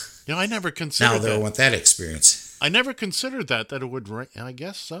 ugh. You know, I never considered that. Now they want that experience. I never considered that it would rain. I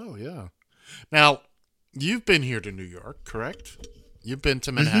guess so, yeah. Now, you've been here to New York, correct? You've been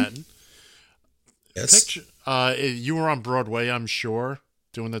to Manhattan. Yes. You were on Broadway, I'm sure,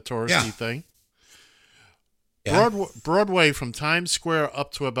 doing the touristy thing. Yeah. Broadway from Times Square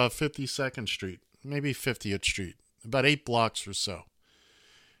up to about 52nd Street, maybe 50th Street, about 8 blocks or so.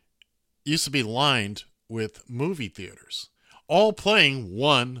 used to be lined with movie theaters, all playing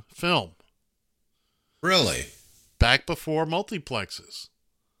one film. Really? Back before multiplexes.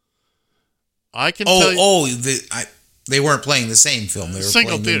 I can tell you. They weren't playing the same film. They were playing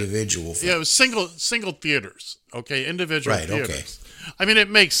individual films. Yeah, it was single theaters. Okay, individual theaters. Okay. I mean, it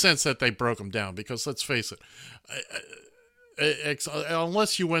makes sense that they broke them down because let's face it,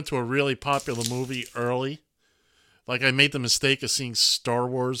 unless you went to a really popular movie early, like I made the mistake of seeing Star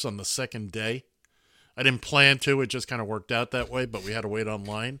Wars on the second day. I didn't plan to. It just kind of worked out that way, but we had to wait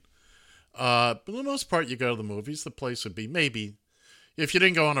online. But for the most part, you go to the movies. The place would be maybe, if you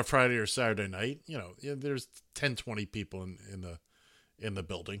didn't go on a Friday or Saturday night, there's 10, 20 people in the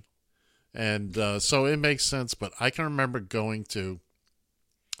building. And so it makes sense. But I can remember going to,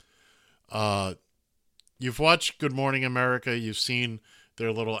 you've watched Good Morning America. You've seen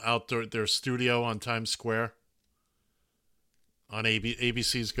their little their studio on Times Square on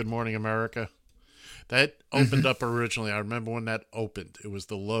ABC's Good Morning America. That opened up originally. I remember when that opened. It was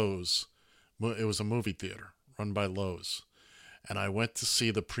the Lowe's. It was a movie theater run by Lowe's. And I went to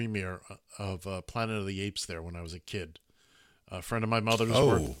see the premiere of Planet of the Apes there when I was a kid. A friend of my mother's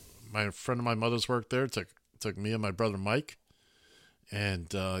worked there. Took me and my brother Mike. And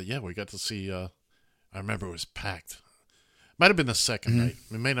we got to see, I remember it was packed. Might have been the second night.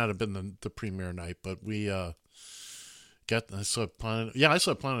 It may not have been the premiere night, but I saw Planet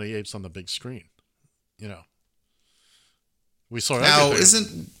of the Apes on the big screen. We saw now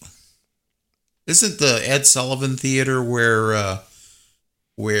everything. Isn't the Ed Sullivan Theater where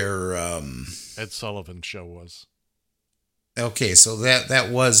Ed Sullivan show was? Okay, so that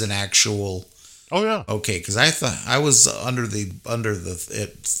was an actual. Oh yeah. Okay, because I thought I was under the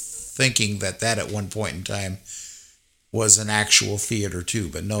thinking that at one point in time was an actual theater too,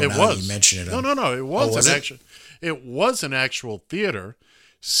 but no, you mention it. No, it was It was an actual theater.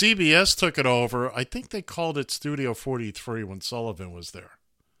 CBS took it over. I think they called it Studio 43 when Sullivan was there.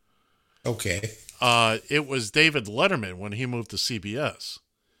 Okay. It was David Letterman when he moved to CBS.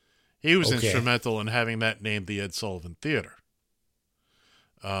 He was instrumental in having that named the Ed Sullivan Theater.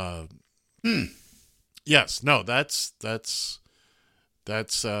 Yes, no, that's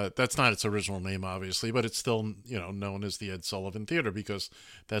not its original name, obviously, but it's still known as the Ed Sullivan Theater because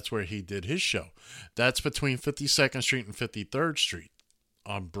that's where he did his show. That's between 52nd Street and 53rd Street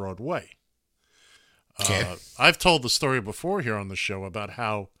on Broadway. Okay. I've told the story before here on the show about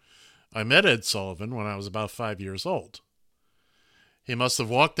how I met Ed Sullivan when I was about 5 years old. He must have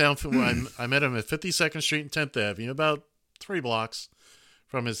walked down. I met him at 52nd Street and 10th Avenue, about 3 blocks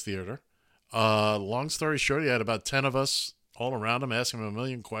from his theater. Long story short, he had about 10 of us all around him, asking him a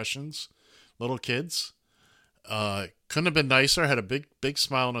million questions. Little kids. Couldn't have been nicer. Had a big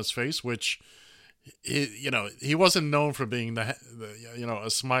smile on his face, which, he wasn't known for being a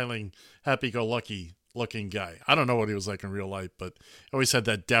smiling, happy-go-lucky looking guy. I don't know what he was like in real life, but he always had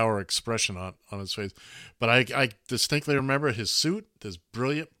that dour expression on his face. But I distinctly remember his suit, this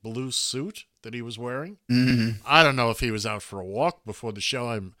brilliant blue suit that he was wearing. Mm-hmm. I don't know if he was out for a walk before the show.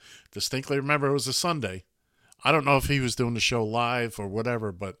 I distinctly remember it was a Sunday. I don't know if he was doing the show live or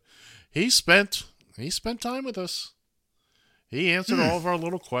whatever, but he spent time with us. He answered all of our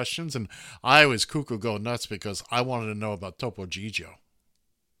little questions, and I was cuckoo go nuts because I wanted to know about Topo Gigio.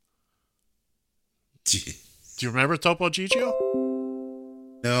 Do you remember Topo Gigio?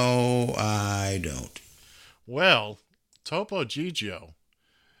 No, I don't. Well, Topo Gigio.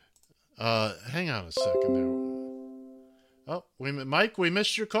 Hang on a second there. Oh, Mike, we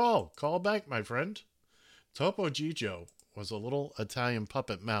missed your call. Call back, my friend. Topo Gigio was a little Italian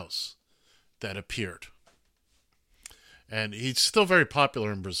puppet mouse that appeared. And he's still very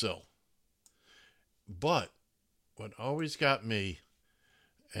popular in Brazil. But what always got me,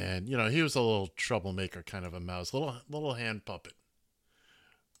 and he was a little troublemaker kind of a mouse, little hand puppet.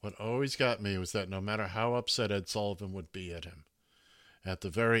 What always got me was that no matter how upset Ed Sullivan would be at him, at the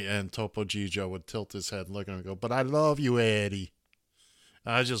very end, Topo Gigio would tilt his head and look at him and go, "But I love you, Eddie."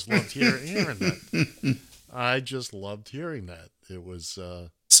 I just loved hearing that. I just loved hearing that. It was...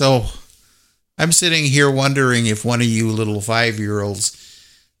 So, I'm sitting here wondering if one of you little 5-year-olds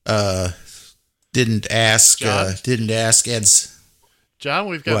didn't ask Ed's... John,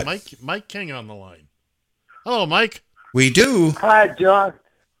 we've got Mike King on the line. Hello, Mike. We do. Hi, John.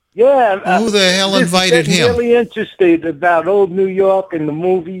 Yeah. Who the hell invited him? I'm really interested about old New York and the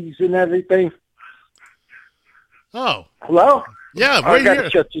movies and everything. Oh. Hello? Yeah, I got to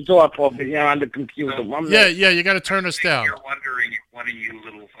shut the door over here on the computer. Yeah, you got to turn us down. You're wondering if one of you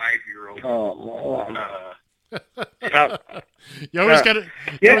little 5-year-olds... You always got to...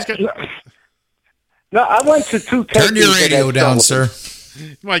 No, I went to 2 tapings. Turn your radio down, sir.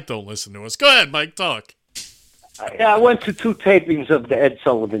 Mike don't listen to us. Go ahead, Mike, talk. Yeah, I went to 2 tapings of the Ed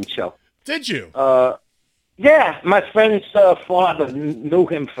Sullivan Show. Did you? Yeah, my friend's father knew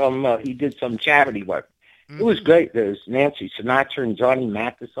him from, he did some charity work. It was great. There's Nancy Sinatra and Johnny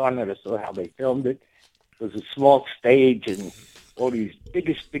Mathis on it. I saw how they filmed it. It was a small stage, and all these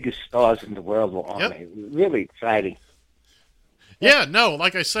biggest stars in the world were on it. It was really exciting. Yeah, no,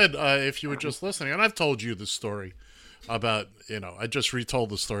 like I said, if you were just listening, and I've told you the story about, I just retold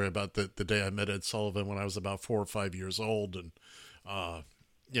the story about the day I met Ed Sullivan when I was about 4 or 5 years old, and,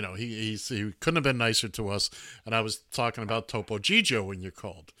 he couldn't have been nicer to us, and I was talking about Topo Gigio when you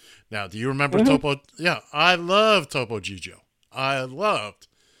called. Now, do you remember Topo? Yeah, I love Topo Gigio. I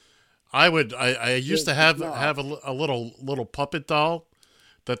used to have a little puppet doll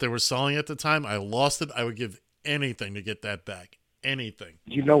that they were selling at the time. I lost it. I would give anything to get that back. Anything.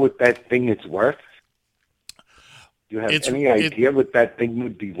 Do you know what that thing is worth? Do you have any idea what that thing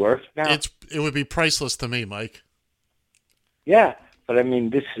would be worth now? It would be priceless to me, Mike. Yeah, but I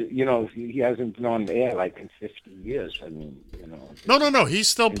mean, he hasn't been on the air like in 50 years. I mean, No. He's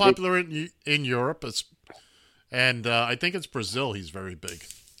still popular in Europe, and I think it's Brazil. He's very big.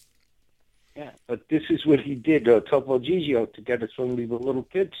 Yeah, but this is what he did, Topo Gigio, to get us when we were little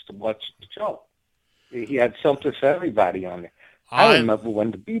kids to watch the show. He had something for everybody on it. I remember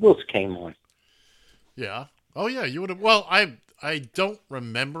when the Beatles came on. Yeah. Oh, yeah, you would have. Well, I don't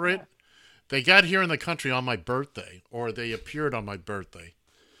remember it. They got here in the country on my birthday, or they appeared on my birthday.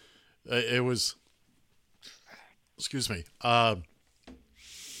 It was, excuse me. I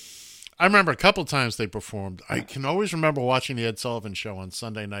remember a couple times they performed. I can always remember watching the Ed Sullivan Show on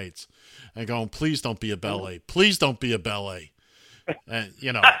Sunday nights and going, please don't be a ballet. Please don't be a ballet. And,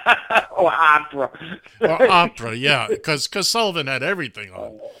 or opera. Or opera, yeah, because Sullivan had everything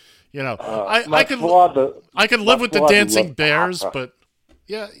on. I could live with the Dancing Bears, opera. But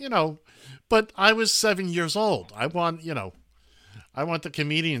yeah, but I was 7 years old. I want the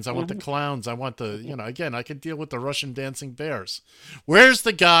comedians, I want the clowns, I want again, I could deal with the Russian Dancing Bears. Where's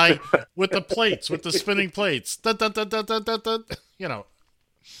the guy with the plates, with the spinning plates? That's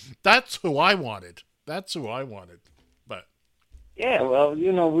who I wanted. But yeah, well,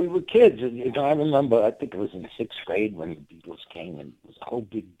 we were kids, and I remember, I think it was in 6th grade when the Beatles came, and it was a whole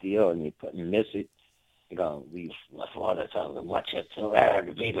big deal, and you couldn't miss it. My father told me, watch it till the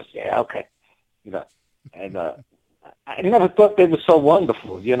Beatles. Yeah, okay. And I never thought they were so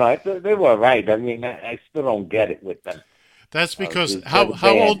wonderful. They were right. I mean, I still don't get it with them. That's because how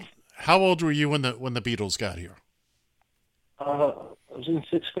old were you when the Beatles got here? I was in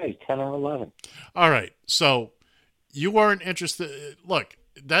 6th grade, 10 or 11. All right, so you weren't interested. Look,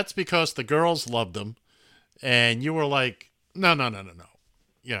 that's because the girls loved them, and you were like, no.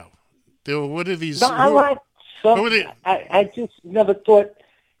 What are these? No, I just never thought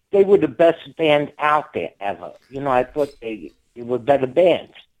they were the best band out there ever. I thought they were better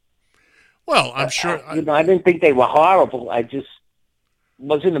bands. Well, I'm sure. I didn't think they were horrible. I just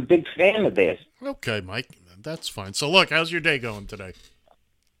wasn't a big fan of theirs. Okay, Mike, that's fine. So, look, how's your day going today?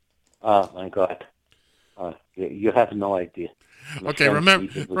 Oh my God, you have no idea. Okay,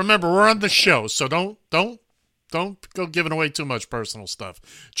 remember, we're on the show, so don't go giving away too much personal stuff.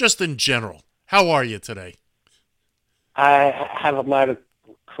 Just in general, how are you today? I have a lot of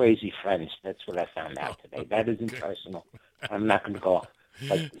crazy friends. That's what I found out today. That isn't personal. I'm not going to go.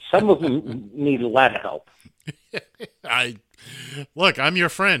 But some of them need a lot of help. Look, I'm your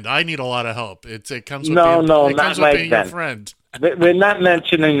friend. I need a lot of help. It comes with not being like your friend. We're not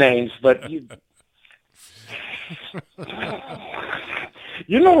mentioning names, but you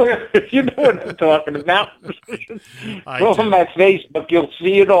know what I'm talking about. Go on my Facebook, you'll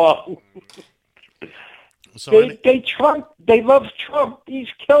see it all. So they love Trump. He's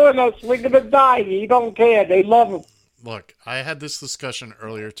killing us. We're going to die. He don't care. They love him. Look, I had this discussion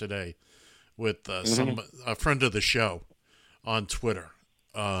earlier today with a friend of the show on Twitter.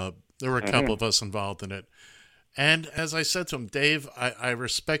 There were a couple of us involved in it. And as I said to him, Dave, I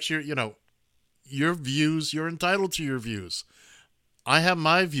respect your views. You're entitled to your views. I have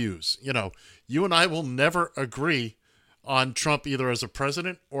my views. You and I will never agree on Trump either as a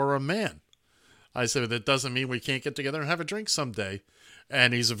president or a man. I said, that doesn't mean we can't get together and have a drink someday.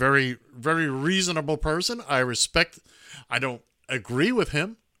 And he's a very, very reasonable person. I don't agree with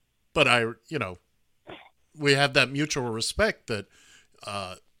him, but we have that mutual respect that,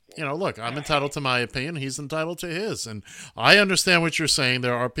 look, I'm entitled to my opinion. He's entitled to his. And I understand what you're saying.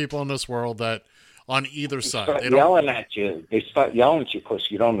 There are people in this world that on either side. They start yelling at you. They start yelling at you because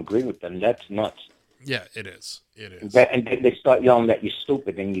you don't agree with them. That's nuts. Yeah, it is. It is. And they start yelling that you're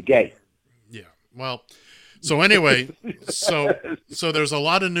stupid and you're gay. Yeah. Well, So anyway, so there's a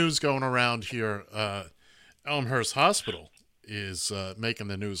lot of news going around here. Elmhurst Hospital is making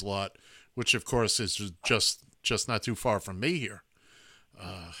the news a lot, which of course is just not too far from me here.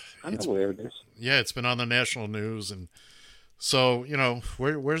 I'm aware of this. Yeah, it's been on the national news, and so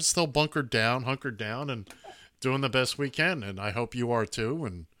we're still hunkered down, and doing the best we can, and I hope you are too.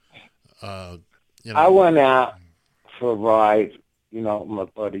 And I went out for a ride, with my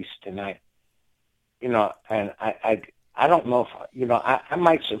buddies tonight. And I don't know if I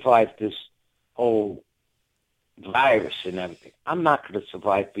might survive this whole virus and everything. I'm not going to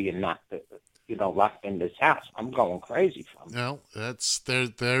survive being locked in this house. I'm going crazy from it. No,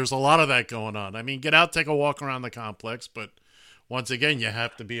 there's a lot of that going on. I mean, get out, take a walk around the complex, but once again, you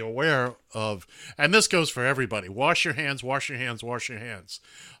have to be aware of, and this goes for everybody. Wash your hands, wash your hands, wash your hands.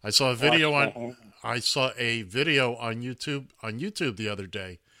 I saw a video on YouTube the other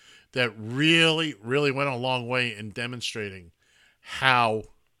day that really, really went a long way in demonstrating how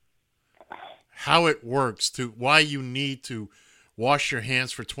it works, why you need to wash your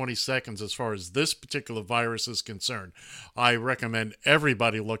hands for 20 seconds as far as this particular virus is concerned. I recommend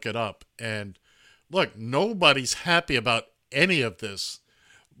everybody look it up. And look, nobody's happy about any of this,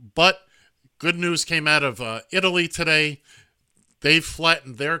 but good news came out of Italy today. They've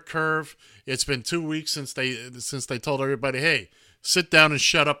flattened their curve. It's been 2 weeks since they told everybody, hey, sit down and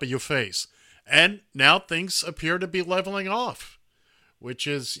shut up in your face. And now things appear to be leveling off, which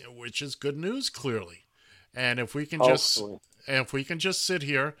is good news, clearly. And if we can just sit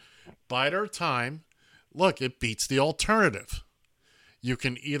here, bide our time, look, it beats the alternative. You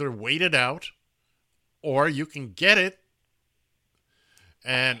can either wait it out or you can get it.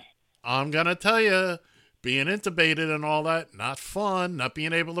 And I'm going to tell you, being intubated and all that, not fun, not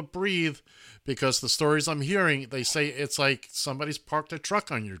being able to breathe, because the stories I'm hearing, they say it's like somebody's parked a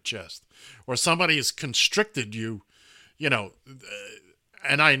truck on your chest or somebody has constricted you,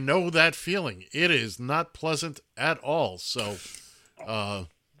 and I know that feeling. It is not pleasant at all. So,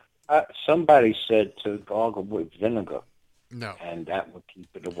 somebody said to gargle with vinegar. No. And that will keep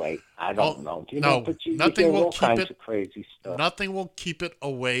it away. I don't know. But you nothing hear will all keep kinds it. of crazy stuff. Nothing will keep it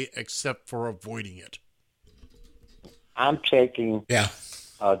away except for avoiding it. I'm taking. Yeah.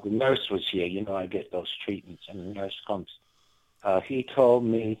 The nurse was here. I get those treatments, and the nurse comes. He told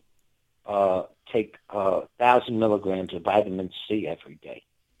me take 1,000 milligrams of vitamin C every day.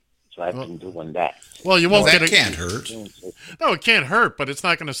 So I've been doing that. Well, you won't get it. Can't hurt. No, it can't hurt, but it's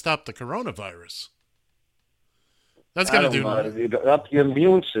not going to stop the coronavirus. That's going to do. Up your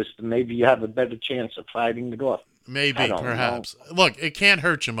immune system, maybe you have a better chance of fighting it off. Maybe, perhaps. Look, it can't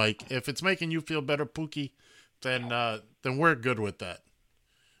hurt you, Mike. If it's making you feel better, Pookie, then we're good with that.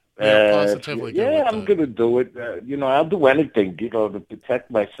 Positively good with I'm going to do it. I'll do anything, to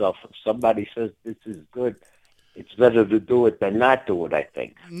protect myself. If somebody says this is good, it's better to do it than not do it, I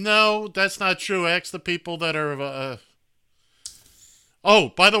think. No, that's not true. Ask the people that are... Oh,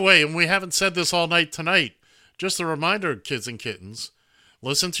 by the way, and we haven't said this all night tonight, just a reminder, kids and kittens,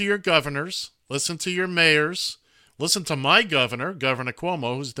 listen to your governors, listen to your mayors, listen to my governor, Governor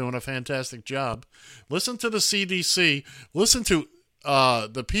Cuomo, who's doing a fantastic job. Listen to the CDC. Listen to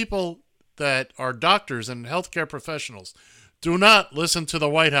the people that are doctors and healthcare professionals. Do not listen to the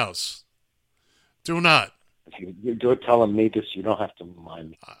White House. Do not. If you're telling me this, you don't have to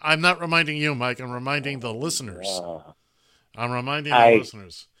remind me. I'm not reminding you, Mike. I'm reminding the listeners. I'm reminding the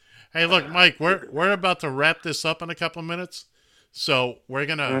listeners. Hey, look, Mike, we're about to wrap this up in a couple of minutes, so we're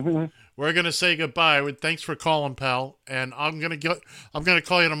gonna say goodbye. Thanks for calling, pal, and I'm gonna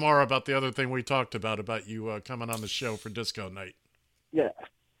call you tomorrow about the other thing we talked about you coming on the show for disco night. Yeah,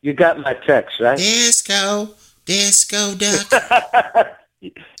 you got my text, right? Disco duck.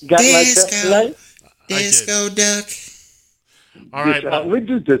 You got my text, right? Disco duck. All right, we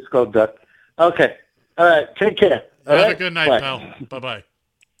do disco duck. Okay, all right. Take care. Have a good night, pal. Bye-bye.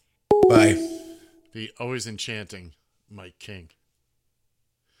 Bye. The always enchanting Mike King.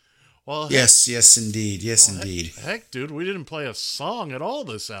 Well, yes, indeed. Yes, indeed. Heck, dude, we didn't play a song at all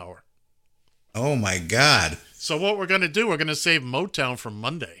this hour. Oh, my God. So what we're going to do, we're going to save Motown for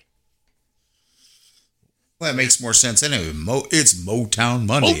Monday. Well, that makes more sense anyway. It's Motown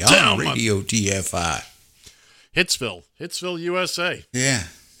Monday on Radio TFI. Hitsville, USA. Yeah.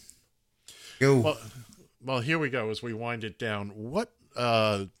 Go. Well, here we go as we wind it down. What...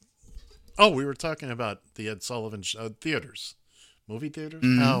 we were talking about the Ed Sullivan theaters, movie theaters.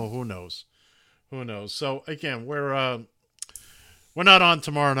 Mm-hmm. Oh, who knows? So again, we're not on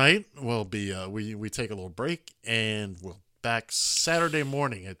tomorrow night. We'll be we take a little break and we'll back Saturday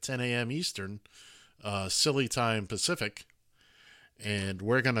morning at 10 a.m. Eastern, silly time Pacific, and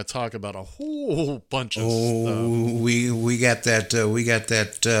we're going to talk about a whole bunch of stuff. We got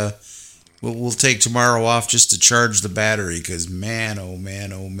that. We'll take tomorrow off just to charge the battery because man, oh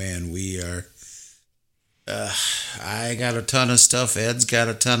man, we are. I got a ton of stuff. Ed's got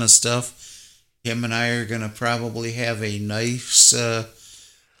a ton of stuff. Him and I are going to probably have a nice.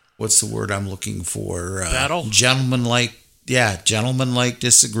 What's the word I'm looking for? Battle? Gentlemanlike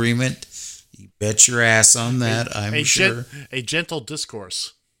disagreement. You bet your ass on that, I'm sure. A gentle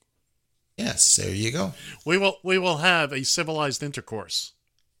discourse. Yes, there you go. We will have a civilized intercourse.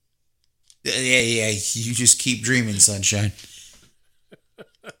 Yeah. You just keep dreaming, sunshine.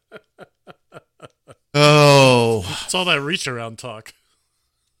 Oh. It's all that reach around talk.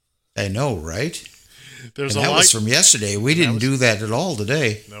 I know, right? That was from yesterday. We didn't do that at all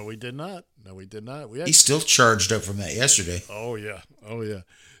today. No, we did not. He's still charged up from that yesterday. Oh, yeah.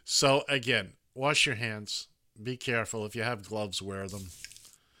 So, again, wash your hands. Be careful. If you have gloves, wear them.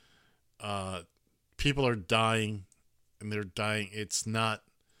 People are dying, and they're dying. It's not...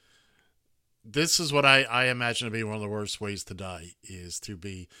 This is what I imagine to be one of the worst ways to die, is to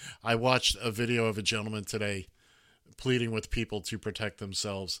be... I watched a video of a gentleman today pleading with people to protect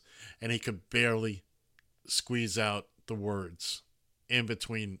themselves, and he could barely squeeze out the words in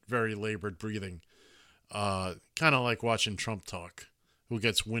between very labored breathing. Kind of like watching Trump talk, who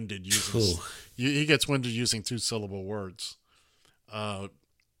gets winded using... He gets winded using 2-syllable words. But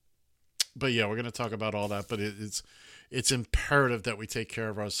yeah, we're going to talk about all that, but it's imperative that we take care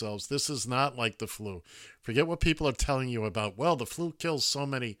of ourselves. This is not like the flu. Forget what people are telling you about, well, the flu kills so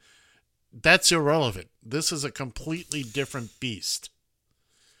many. That's irrelevant. This is a completely different beast.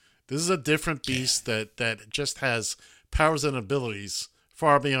 This is a different beast that just has powers and abilities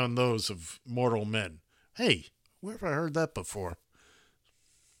far beyond those of mortal men. Hey, where have I heard that before?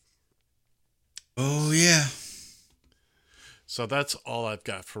 Oh, yeah. So that's all I've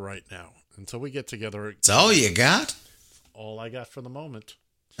got for right now. Until we get together. It's all you got? All I got for the moment.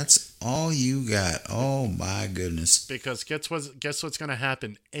 That's all you got. Oh, my goodness. Because guess what's going to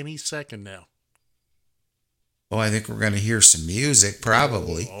happen any second now? Oh, I think we're going to hear some music,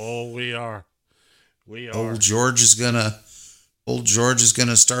 probably. Oh, we are. Old George is gonna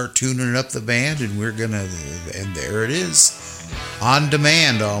start tuning up the band, and and there it is. On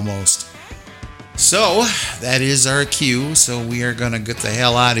demand, almost. So, that is our cue. So, we are going to get the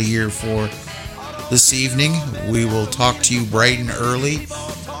hell out of here for this evening. We will talk to you bright and early.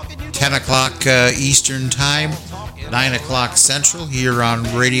 10 o'clock Eastern Time, 9 o'clock Central, here on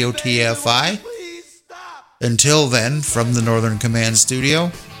Radio TFI. Until then, from the Northern Command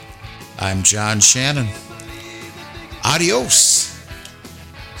Studio, I'm John Shannon. Adios.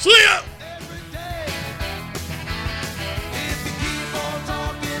 See ya!